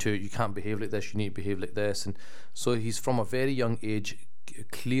 You can't behave like this, you need to behave like this. And so he's from a very young age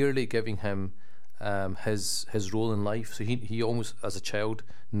clearly giving him his role in life. So he almost as a child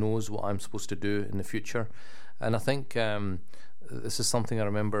knows what I'm supposed to do in the future. And I think this is something I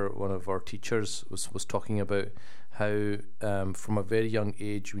remember one of our teachers was talking about, how from a very young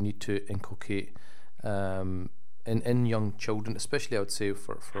age we need to inculcate in young children, especially I would say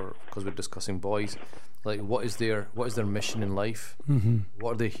for because we're discussing boys, like what is their mission in life?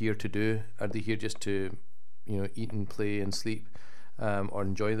 What are they here to do? Are they here just to eat and play and sleep, or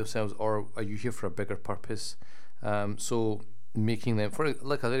enjoy themselves, or are you here for a bigger purpose? So making them, for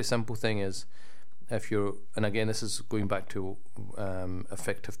like a very simple thing is, if you're, and again this is going back to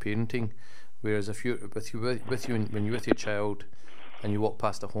effective parenting, whereas if you're when you're with your child and you walk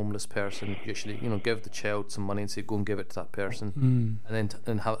past a homeless person, you actually give the child some money and say, go and give it to that person,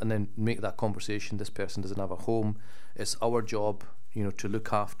 and then make that conversation. This person doesn't have a home. It's our job to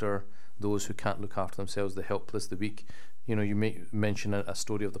look after those who can't look after themselves, the helpless, the weak. You may mention a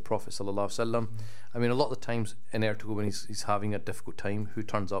story of the Prophet sallallahu alaihi wasallam. I mean, a lot of the times in Ertugrul, when he's having a difficult time, who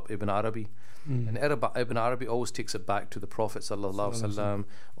turns up? Ibn Arabi. And Ibn Arabi always takes it back to the Prophet sallallahu alaihi wasallam,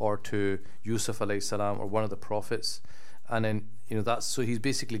 or to Yusuf alayhi salam, or one of the prophets. And then that's, so he's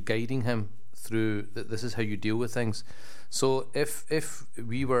basically guiding him through this is how you deal with things. So if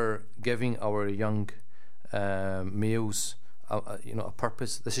we were giving our young males a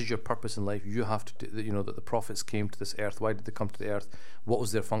purpose, this is your purpose in life, you have to do, that the prophets came to this earth. Why did they come to the earth? What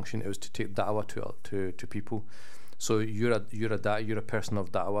was their function? It was to take da'wah to people. So you're a person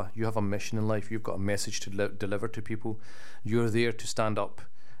of da'wah. You have a mission in life. You've got a message to deliver to people. You're there to stand up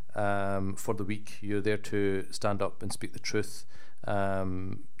for the weak. You're there to stand up and speak the truth,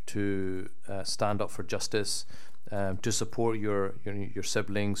 to stand up for justice, to support your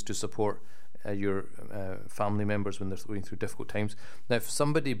siblings, to support your family members when they're going through difficult times. Now, if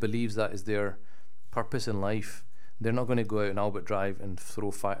somebody believes that is their purpose in life, they're not going to go out on Albert Drive and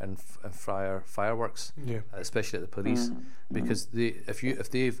throw fireworks, especially at the police, because if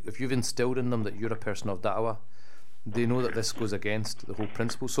you've instilled in them that you're a person of da'wah, they know that this goes against the whole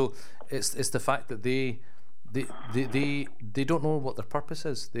principle. So it's the fact that they don't know what their purpose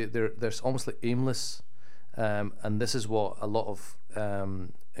is. They're almost like aimless, and this is what a lot of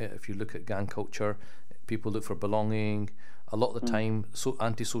if you look at gang culture, people look for belonging. A lot of the time, so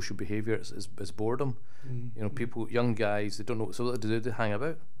antisocial behaviour is boredom. People, young guys, they don't know. So what do they hang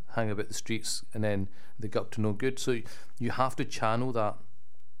about the streets, and then they get up to no good. So you have to channel that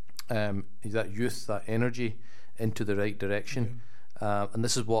youth, that energy, into the right direction. And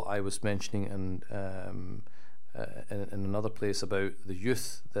this is what I was mentioning in another place about the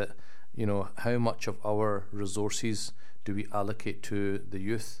youth, that how much of our resources do we allocate to the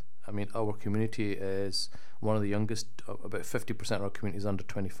youth, I mean, our community is one of the youngest. About 50% of our community is under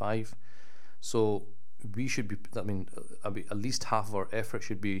 25. So we should be, I mean, at least half of our effort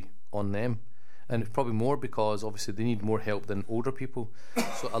should be on them. And it's probably more because obviously they need more help than older people.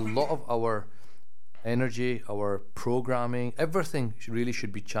 So a lot of our energy, our programming, everything really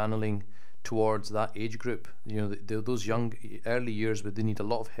should be channeling towards that age group. You know, those young early years where they need a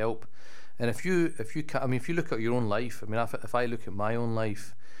lot of help. And if you look at your own life, I mean, if I look at my own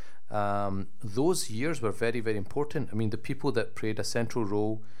life, those years were very, very important. I mean, the people that played a central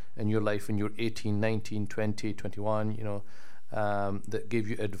role in your life when you're 18, 19, 20, 21, you know, that gave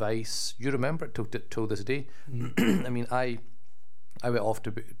you advice, you remember it till this day. I mean, I went off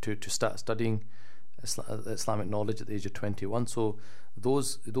to start studying Islamic knowledge at the age of 21. So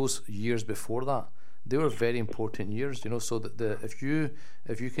those years before that, they were very important years, you know. So that if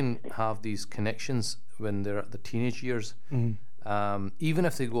you can have these connections when they're at the teenage years, even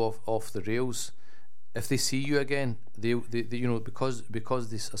if they go off the rails, if they see you again, they you know, because they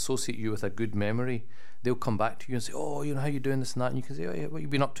associate you with a good memory, they'll come back to you and say, oh, you know, how you doing, this and that, and you can say, oh yeah, what you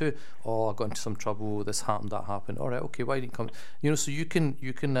been up to? Oh, I got into some trouble, this happened, that happened. All right, okay, why didn't you come? You know, so you can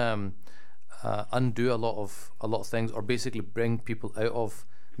undo a lot of things, or basically bring people out of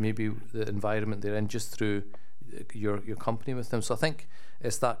maybe the environment they're in just through your company with them. So I think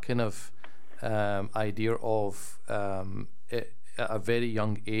it's that kind of idea of at a very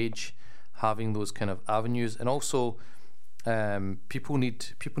young age having those kind of avenues, and also people need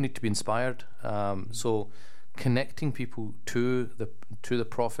to be inspired. So connecting people to the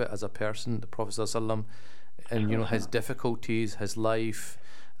Prophet as a person, the Prophet ﷺ, and you know, his difficulties, his life,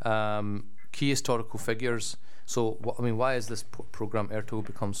 key historical figures. So why has this program Ertugrul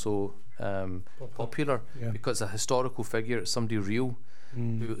become so popular? Yeah. Because a historical figure, it's somebody real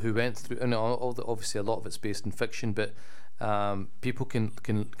who went through, and obviously a lot of it's based in fiction, but people can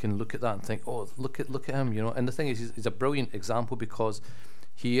look at that and think, oh, look at him, you know. And the thing is, he's a brilliant example because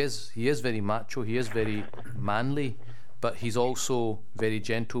he is very macho, he is very manly, but he's also very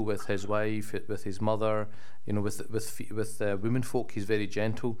gentle with his wife, with his mother, you know, with women folk. He's very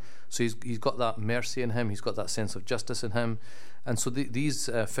gentle, so he's got that mercy in him. He's got that sense of justice in him, and so these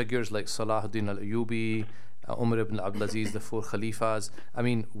figures like Salahuddin al-Ayyubi, Umar ibn Abdulaziz, the 4 Khalifas. I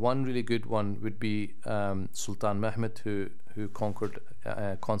mean, one really good one would be Sultan Mehmed, who conquered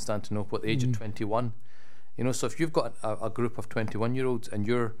Constantinople at the age of 21. You know, so if you've got a group of 21-year-olds and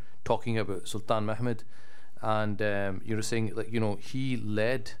you're talking about Sultan Mehmed, and you're saying, like, you know, he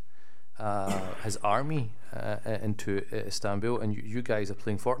led his army into Istanbul, and you guys are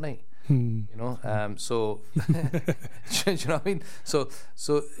playing Fortnite. You know, so do you know what I mean? So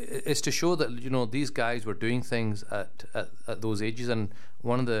it's to show that, you know, these guys were doing things at those ages. And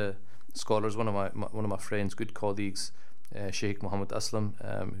one of the scholars, one of my friends, good colleagues, Sheikh Muhammad Aslam,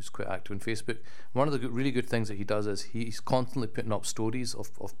 who's quite active on Facebook, one of the really good things that he does is he's constantly putting up stories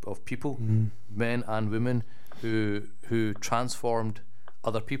of people, men and women, who transformed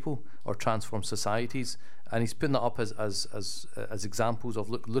other people or transformed societies, and he's putting that up as examples of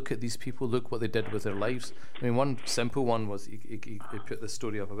look at these people, look what they did with their lives. I mean, one simple one was he put this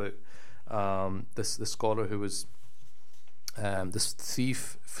story up about this scholar who was this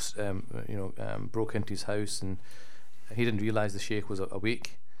thief, broke into his house, and he didn't realise the sheikh was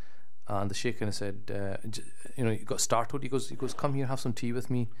awake, and the sheikh kind of said, he got startled. He goes, come here, have some tea with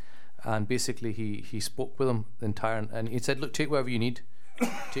me, and basically he spoke with him the entire, and he said, look, take whatever you need.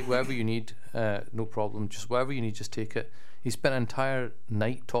 Take whatever you need, no problem. Just whatever you need, just take it. He spent an entire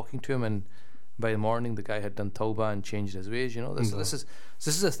night talking to him, and by the morning, the guy had done tawbah and changed his ways. You know, this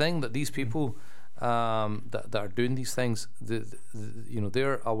is a thing that these people that are doing these things.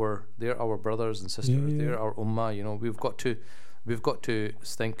 They're our brothers and sisters. Yeah. They're our ummah. You know, we've got to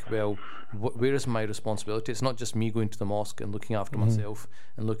think, well, where is my responsibility? It's not just me going to the mosque and looking after myself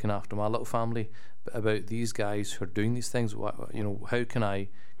and looking after my little family, but about these guys who are doing these things. You know, how can I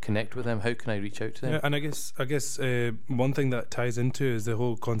connect with them? How can I reach out to them? Yeah, and I guess one thing that ties into is the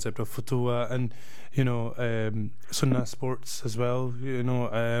whole concept of futuwa and, you know, sunnah sports as well. You know,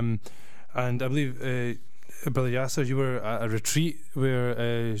 and I believe Brother Yasser, you were at a retreat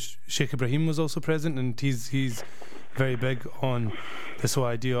where Sheikh Ibrahim was also present, and he's very big on this whole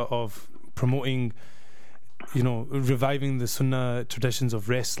idea of promoting, you know, reviving the sunnah traditions of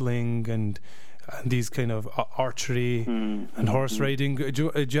wrestling and these kind of archery and horse riding.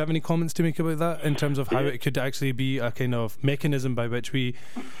 Do you have any comments to make about that in terms of how it could actually be a kind of mechanism by which we,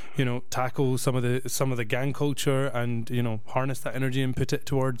 you know, tackle some of the gang culture and, you know, harness that energy and put it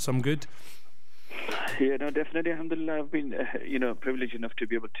towards some good? Yeah, no, definitely. Alhamdulillah, I've been, privileged enough to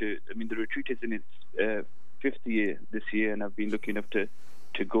be able to. I mean, the retreat is in its 5th year this year, and I've been lucky enough to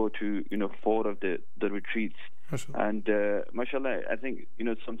to go to 4 of the retreats. And mashallah, I think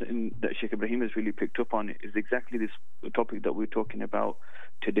something that Sheikh Ibrahim has really picked up on is exactly this topic that we're talking about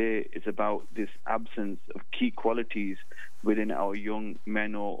today. Is about this absence of key qualities within our young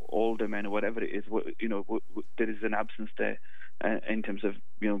men or older men or whatever it is. There is an absence there in terms of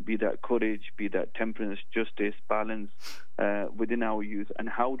be that courage, be that temperance, justice, balance within our youth, and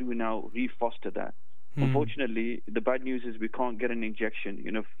how do we now refoster that? Unfortunately, the bad news is we can't get an injection,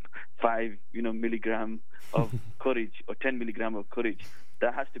 5 milligram of courage or 10 milligram of courage.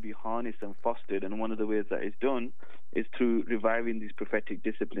 That has to be harnessed and fostered, and one of the ways that is done is through reviving these prophetic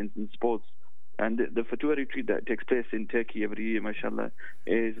disciplines in sports. And the Fatuwa retreat that takes place in Turkey every year, mashallah,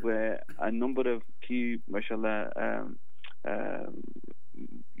 is where a number of key, mashallah,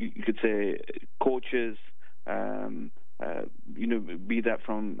 you could say coaches, be that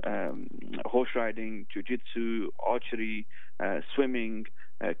from horse riding, jiu-jitsu, archery, swimming,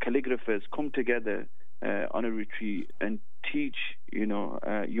 calligraphers come together on a retreat and teach,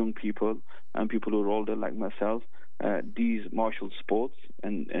 young people and people who are older like myself these martial sports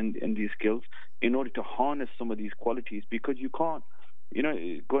and these skills in order to harness some of these qualities, because you can't,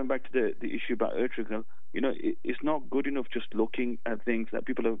 going back to the issue about Ertugrul, it's not good enough just looking at things. That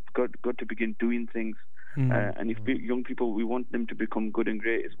people have got to begin doing things. And if young people, we want them to become good and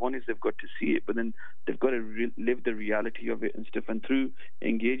great, one is they've got to see it, but then they've got to live the reality of it and stuff. And through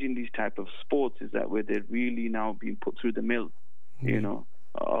engaging these type of sports is that where they're really now being put through the mill,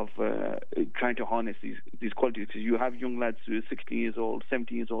 of trying to harness these qualities. Because you have young lads who are 16 years old,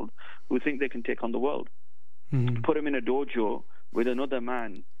 17 years old, who think they can take on the world. Put them in a dojo with another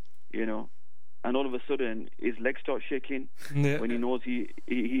man, and all of a sudden his legs start shaking when he knows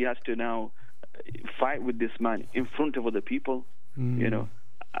he has to now fight with this man in front of other people,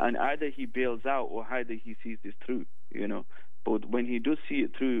 and either he bails out or either he sees this through, but when he does see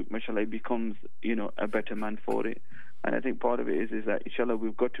it through, mashallah, he becomes a better man for it. And I think part of it is that inshallah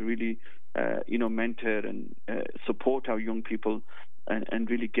we've got to really mentor and support our young people and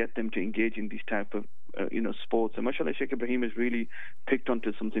really get them to engage in these type of sports. And mashallah, Sheikh Ibrahim has really picked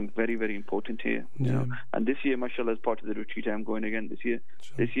onto something very, very important here. And this year, mashallah, as part of the retreat I'm going again this year.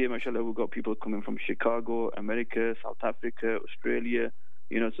 This year, mashallah, we've got people coming from Chicago, America, South Africa, Australia.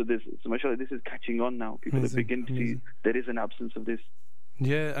 So mashallah, this is catching on now. People are beginning to see there is an absence of this.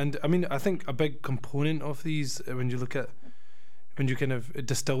 Yeah, and I mean, I think a big component of these, when you kind of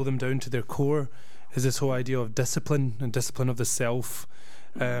distill them down to their core, is this whole idea of discipline and discipline of the self,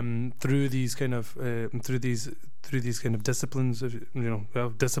 through these kind of disciplines,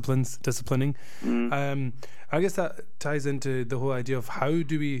 disciplining. I guess that ties into the whole idea of how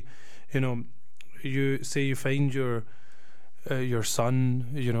do we, you say you find your son,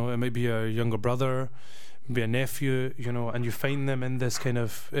 it might be a younger brother, be a nephew, and you find them in this kind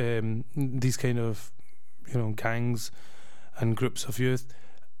of these kind of gangs and groups of youth.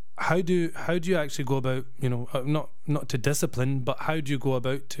 How do you actually go about, not to discipline, but how do you go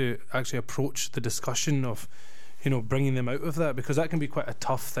about to actually approach the discussion of, bringing them out of that? Because that can be quite a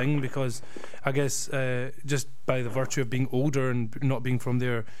tough thing, because I guess just by the virtue of being older and not being from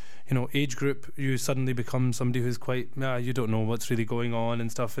their age group, you suddenly become somebody who's quite, you don't know what's really going on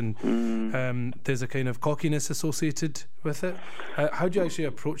and stuff, and there's a kind of cockiness associated with it. How do you actually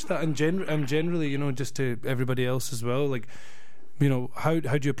approach that? And generally, just to everybody else as well, like, how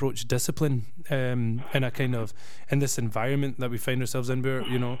do you approach discipline in a kind of, in this environment that we find ourselves in, where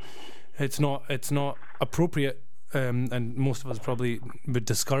it's not appropriate, and most of us probably would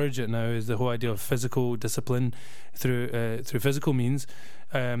discourage it now, is the whole idea of physical discipline through physical means.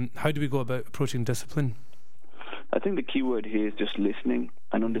 How do we go about approaching discipline? I think the key word here is just listening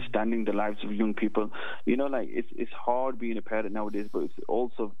and understanding the lives of young people. It's hard being a parent nowadays, but it's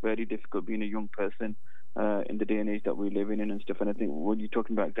also very difficult being a young person in the day and age that we're living in and stuff. And I think when you're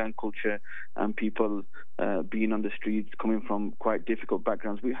talking about gang culture and people being on the streets, coming from quite difficult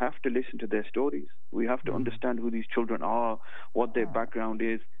backgrounds, we have to listen to their stories. We have to understand who these children are, what their background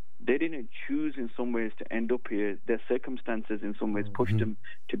is. They didn't choose in some ways to end up here. Their circumstances in some ways pushed them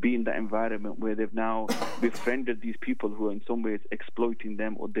to be in that environment where they've now befriended these people who are in some ways exploiting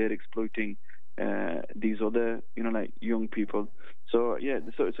them, or they're exploiting these other, young people. So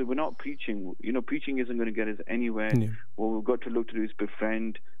we're not preaching. Preaching isn't going to get us anywhere. Yeah. What we've got to look to do is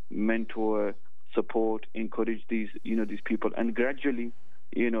befriend, mentor, support, encourage these people, and gradually,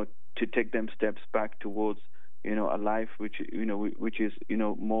 to take them steps back towards, a life which is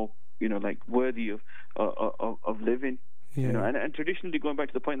more, worthy of living. Yeah. And traditionally, going back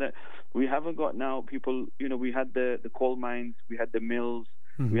to the point that we haven't got now people, we had the coal mines, we had the mills,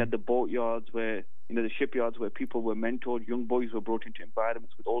 we had the boatyards where, the shipyards where people were mentored, young boys were brought into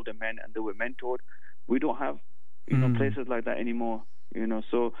environments with older men and they were mentored. We don't have, places like that anymore.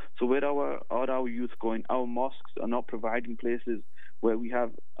 So where are our youth going? Our mosques are not providing places where we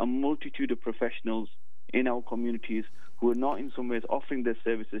have a multitude of professionals in our communities who are not in some ways offering their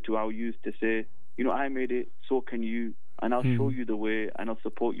services to our youth to say, I made it, so can you, and I'll show you the way and I'll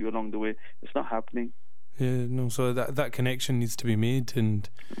support you along the way. It's not happening. Yeah, no. So that connection needs to be made, and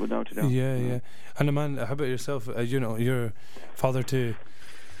without a doubt. Yeah. And Aman, how about yourself? You're father to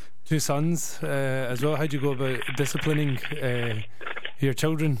two sons as well. How do you go about disciplining your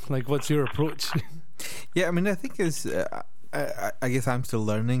children? Like, what's your approach? Yeah, I mean, I think I guess I'm still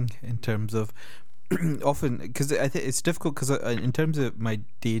learning in terms of often, because I think it's difficult because in terms of my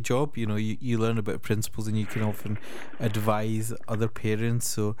day job, you learn about principles and you can often advise other parents.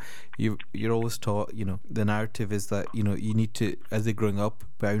 So you're always taught, the narrative is that you need to, as they're growing up,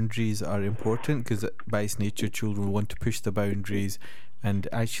 boundaries are important because by its nature children want to push the boundaries, and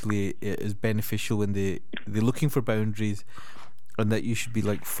actually it is beneficial when they're looking for boundaries. And that you should be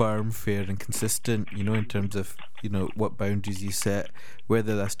like firm, fair and consistent, in terms of, what boundaries you set,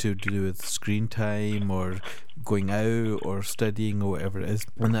 whether that's to do with screen time or going out or studying or whatever it is.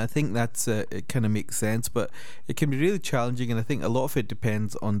 And I think that's it kind of makes sense, but it can be really challenging, and I think a lot of it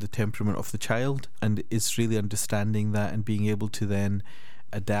depends on the temperament of the child, and it's really understanding that and being able to then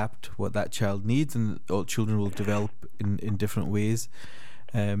adapt what that child needs, and all children will develop in different ways.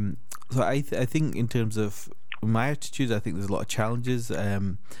 So I think in terms of my attitude, I think there's a lot of challenges.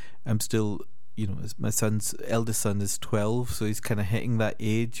 I'm still, my eldest son is 12, so he's kind of hitting that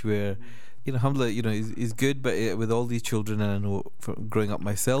age where, alhamdulillah, he's good, but with all these children, and I know from growing up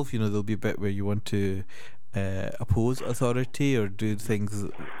myself, there'll be a bit where you want to oppose authority or do things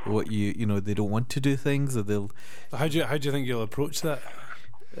what they don't want to do things, or they'll. How do you think you'll approach that?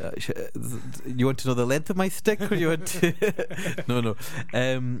 You want to know the length of my stick, or you want to? No.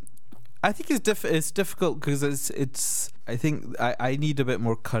 I think it's difficult because it's. I think I need a bit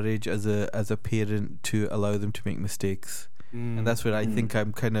more courage as a parent to allow them to make mistakes, and that's where I think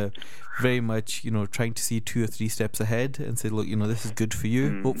I'm kind of very much trying to see 2 or 3 steps ahead and say, look, this is good for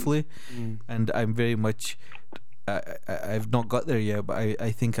you, hopefully, and I'm very much. I've not got there yet, but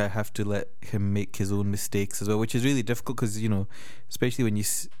I think I have to let him make his own mistakes as well, which is really difficult because especially when you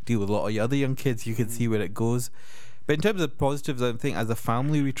deal with a lot of other young kids, you can see where it goes. But in terms of positives, I think as a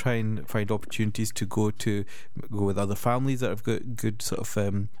family we try and find opportunities to go with other families that have got good sort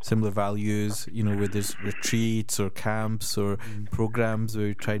of similar values, where there's retreats or camps or programs where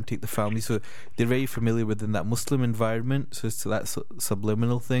we try and take the family, so they're very familiar within that Muslim environment, so it's that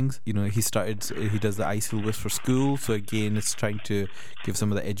subliminal things. He does the iSyllabus for school, so again it's trying to give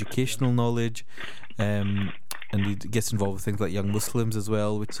some of the educational knowledge, and he gets involved with things like young Muslims as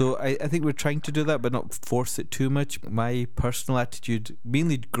well. So I think we're trying to do that, but not force it too much. My personal attitude,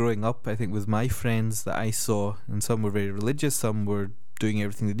 mainly growing up, I think with my friends that I saw, and some were very religious, some were doing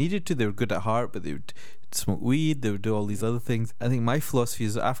everything they needed to. They were good at heart, but they would smoke weed, they would do all these other things. I think my philosophy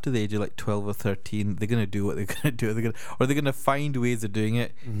is after the age of like 12 or 13, they're going to do what they're going to do. They're going to find ways of doing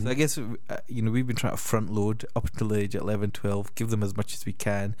it. So I guess, we've been trying to front load up until the age of 11, 12, give them as much as we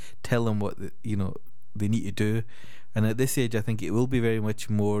can, tell them what, they need to do. And at this age I think it will be very much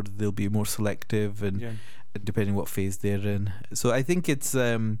more, they'll be more selective and depending what phase they're in. So I think it's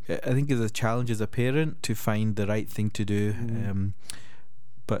a challenge as a parent to find the right thing to do.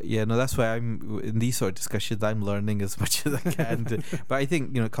 But that's why I'm in these sort of discussions, I'm learning as much as I can but I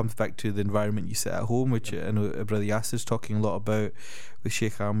think it comes back to the environment you set at home, which I know Brother Yasser's talking a lot about with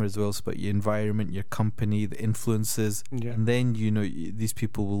Sheikh Amr as well. It's about your environment, your company, the influences, and then these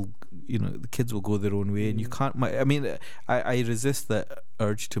people will, the kids will go their own way, and you can't. I resist that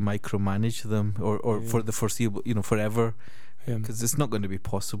urge to micromanage them or for the foreseeable, forever. Because it's not going to be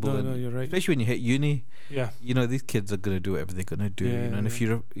possible. No, you're right. Especially when you hit uni. Yeah. These kids are going to do whatever they're going to do. And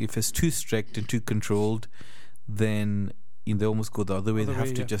if it's too strict and too controlled, then they almost go the other way. They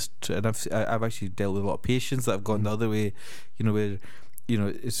have to just. And I've actually dealt with a lot of patients that have gone the other way. Where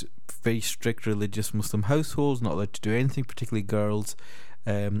it's very strict religious Muslim households, not allowed to do anything, particularly girls.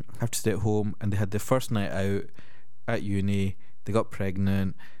 Have to stay at home, and they had their first night out at uni. They got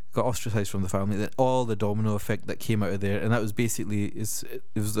pregnant. Got ostracised from the family, then all the domino effect that came out of there, and that was basically it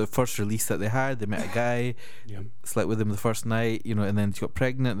was the first release that they had. They met a guy, slept with him the first night, and then she got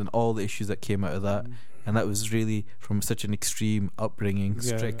pregnant, and then all the issues that came out of that, and that was really from such an extreme upbringing,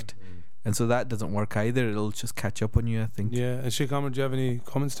 strict, and so that doesn't work either. It'll just catch up on you, I think. And Sheikh Amr, do you have any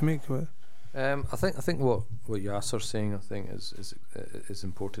comments to make about it? I think what Yasser's saying, I think is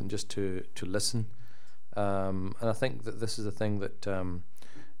important, just to listen, and I think that this is the thing that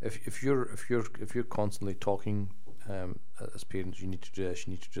if you're constantly talking as parents, you need to do this,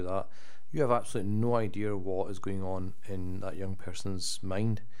 you need to do that, you have absolutely no idea what is going on in that young person's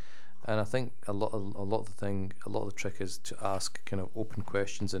mind. And I think a lot of the trick is to ask kind of open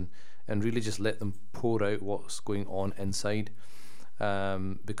questions and really just let them pour out what's going on inside.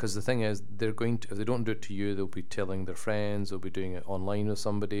 Because the thing is, they're going to, if they don't do it to you, they'll be telling their friends, they'll be doing it online with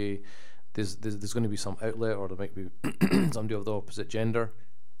somebody. There's going to be some outlet, or there might be somebody of the opposite gender.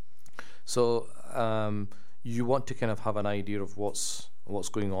 So you want to kind of have an idea of what's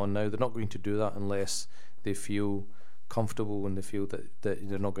going on now. They're not going to do that unless they feel comfortable and they feel that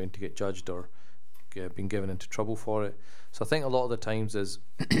they're not going to get judged or being given into trouble for it. So I think a lot of the times is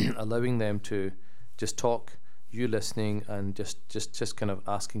allowing them to just talk, you listening, and just kind of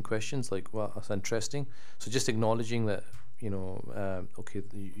asking questions like, well, that's interesting. So just acknowledging that, okay,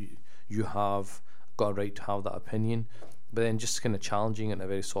 you have got a right to have that opinion, but then just kind of challenging it in a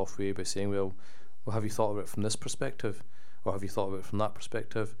very soft way by saying, well, have you thought of it from this perspective, or have you thought of it from that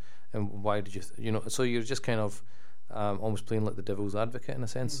perspective, and why did you so you're just kind of almost playing like the devil's advocate in a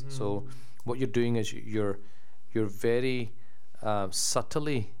sense. So what you're doing is you're very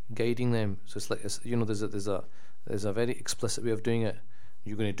subtly guiding them. So it's like, there's a very explicit way of doing it.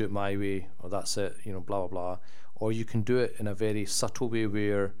 You're going to do it my way, or that's it, blah blah blah. Or you can do it in a very subtle way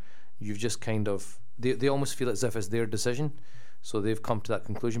where you've just kind of, they almost feel as if it's their decision, so they've come to that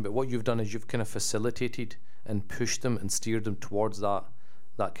conclusion. But what you've done is you've kind of facilitated and pushed them and steered them towards that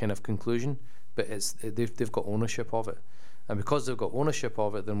kind of conclusion. But they've got ownership of it, and because they've got ownership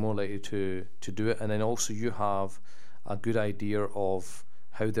of it, they're more likely to do it. And then also you have a good idea of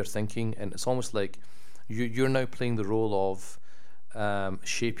how they're thinking, and it's almost like you're now playing the role of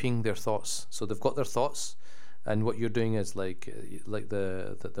shaping their thoughts. So they've got their thoughts, and what you're doing is like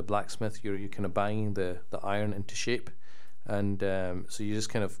the blacksmith. You're kind of banging the iron into shape, and so you're just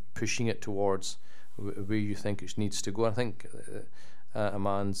kind of pushing it towards where you think it needs to go. I think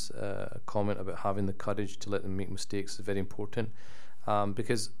Aman's comment about having the courage to let them make mistakes is very important,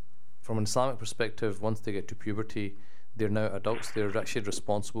 because from an Islamic perspective, once they get to puberty, they're now adults. They're actually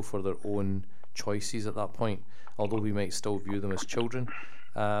responsible for their own choices at that point, although we might still view them as children.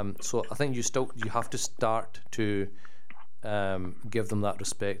 So I think you have to start to give them that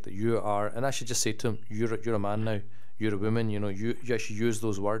respect that you are, and I should just say to them, you're a man now, you're a woman. You actually use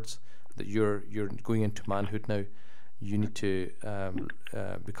those words that you're going into manhood now. You need to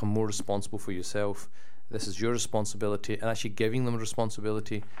become more responsible for yourself. This is your responsibility, and actually giving them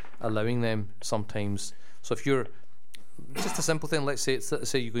responsibility, allowing them sometimes. So if you're just a simple thing, let's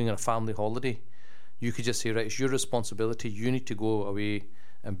say you're going on a family holiday, you could just say, right, it's your responsibility. You need to go away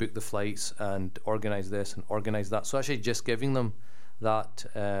and book the flights and organise this and organise that. So actually just giving them that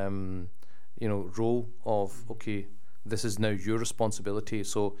role of, okay, this is now your responsibility.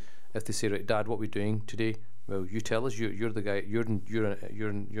 So if they say, right, Dad, what are we doing today? Well, you tell us. You're the guy. You're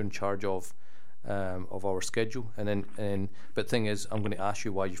in charge of our schedule. And but the thing is, I'm going to ask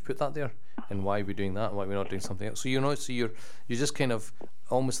you why you've put that there, and why we're doing that, and why we're not doing something else. So you're just kind of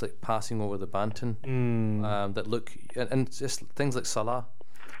almost like passing over the baton. That look, and just things like salah.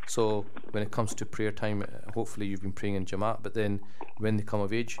 So when it comes to prayer time, hopefully you've been praying in Jamaat. But then when they come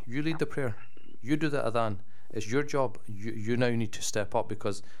of age, you lead the prayer. You do the adhan. It's your job. You now need to step up,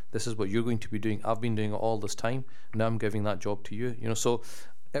 because this is what you're going to be doing. I've been doing it all this time. Now I'm giving that job to you. So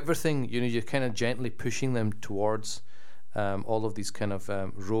everything, you're kind of gently pushing them towards all of these kind of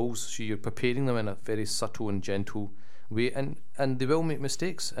roles. So you're preparing them in a very subtle and gentle way, and they will make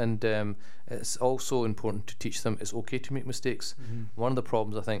mistakes. And it's also important to teach them it's okay to make mistakes. One of the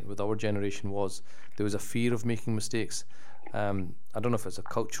problems I think with our generation was there was a fear of making mistakes. I don't know if it's a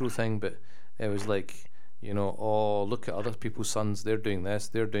cultural thing, but it was like, oh, look at other people's sons, they're doing this,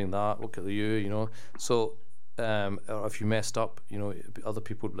 they're doing that, look at you, So or if you messed up, other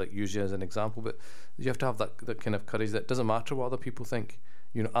people would like use you as an example. But you have to have that kind of courage that it doesn't matter what other people think.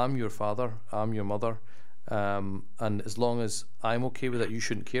 I'm your father, I'm your mother, and as long as I'm okay with it, you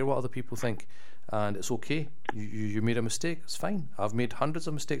shouldn't care what other people think. And it's okay. You made a mistake, it's fine. I've made hundreds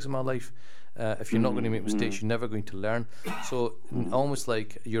of mistakes in my life. If you're not going to make mistakes, you're never going to learn. So almost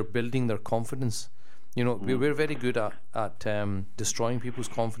like you're building their confidence. We're very good at destroying people's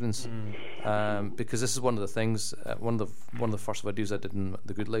confidence, because this is one of the things. One of the first videos I did in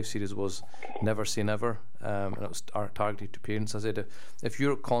the Good Life series was never say never, and it was targeted to parents. I said, if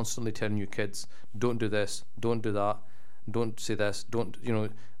you're constantly telling your kids, don't do this, don't do that, don't say this, don't,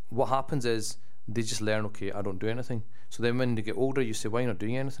 what happens is they just learn, okay, I don't do anything. So then when they get older, you say, why are you not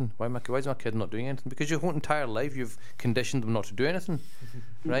doing anything? Why is my kid not doing anything? Because your whole entire life you've conditioned them not to do anything,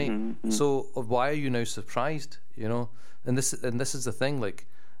 right? So why are you now surprised? And this is the thing. Like,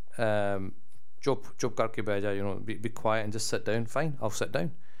 Job karke beja, be quiet and just sit down. Fine, I'll sit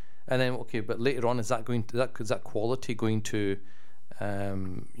down. And then but later on, is that quality going to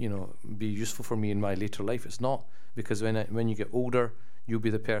be useful for me in my later life? It's not, because when you get older, you'll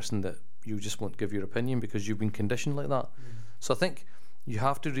be the person that you just won't give your opinion because you've been conditioned like that. So I think you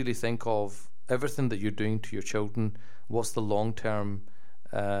have to really think of everything that you're doing to your children. What's the long-term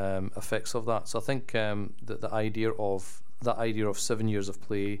effects of that? So I think that the idea of 7 years of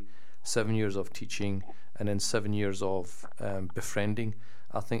play, 7 years of teaching, and then 7 years of befriending,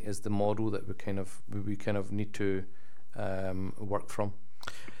 I think is the model that we kind of need to work from.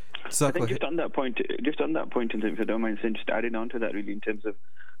 So I think just on that point, and if you don't mind, just adding on to that, really, in terms of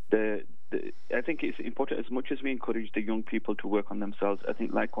I think it's important, as much as we encourage the young people to work on themselves, I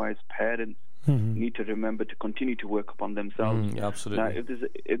think likewise parents need to remember to continue to work upon themselves. Absolutely. Now,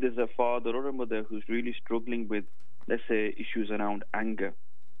 if there's a father or a mother who's really struggling with, let's say, issues around anger,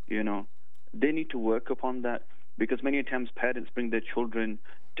 they need to work upon that, because many times parents bring their children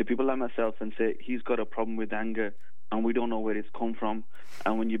to people like myself and say, he's got a problem with anger, and we don't know where it's come from.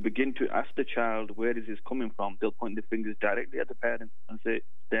 And when you begin to ask the child, where is this coming from, they'll point their fingers directly at the parents and say,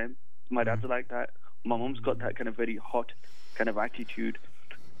 them, my dad's like that, my mum's got that kind of very hot kind of attitude.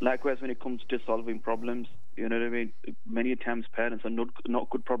 Likewise, when it comes to solving problems, you know what I mean, many times parents are not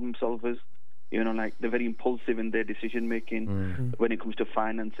good problem solvers. Like they're very impulsive in their decision making when it comes to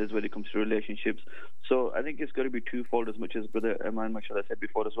finances, when it comes to relationships. So I think it's got to be twofold, as much as Brother Aman Mashallah said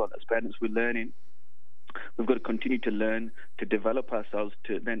before as well. As parents, we're learning. We've got to continue to learn, to develop ourselves,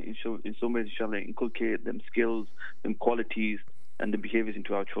 to then in some ways, inshallah, inculcate them skills, them qualities, and the behaviors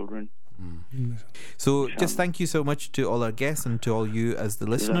into our children. So just thank you so much to all our guests and to all you as the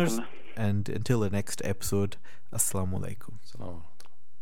listeners. And until the next episode, Assalamu alaikum.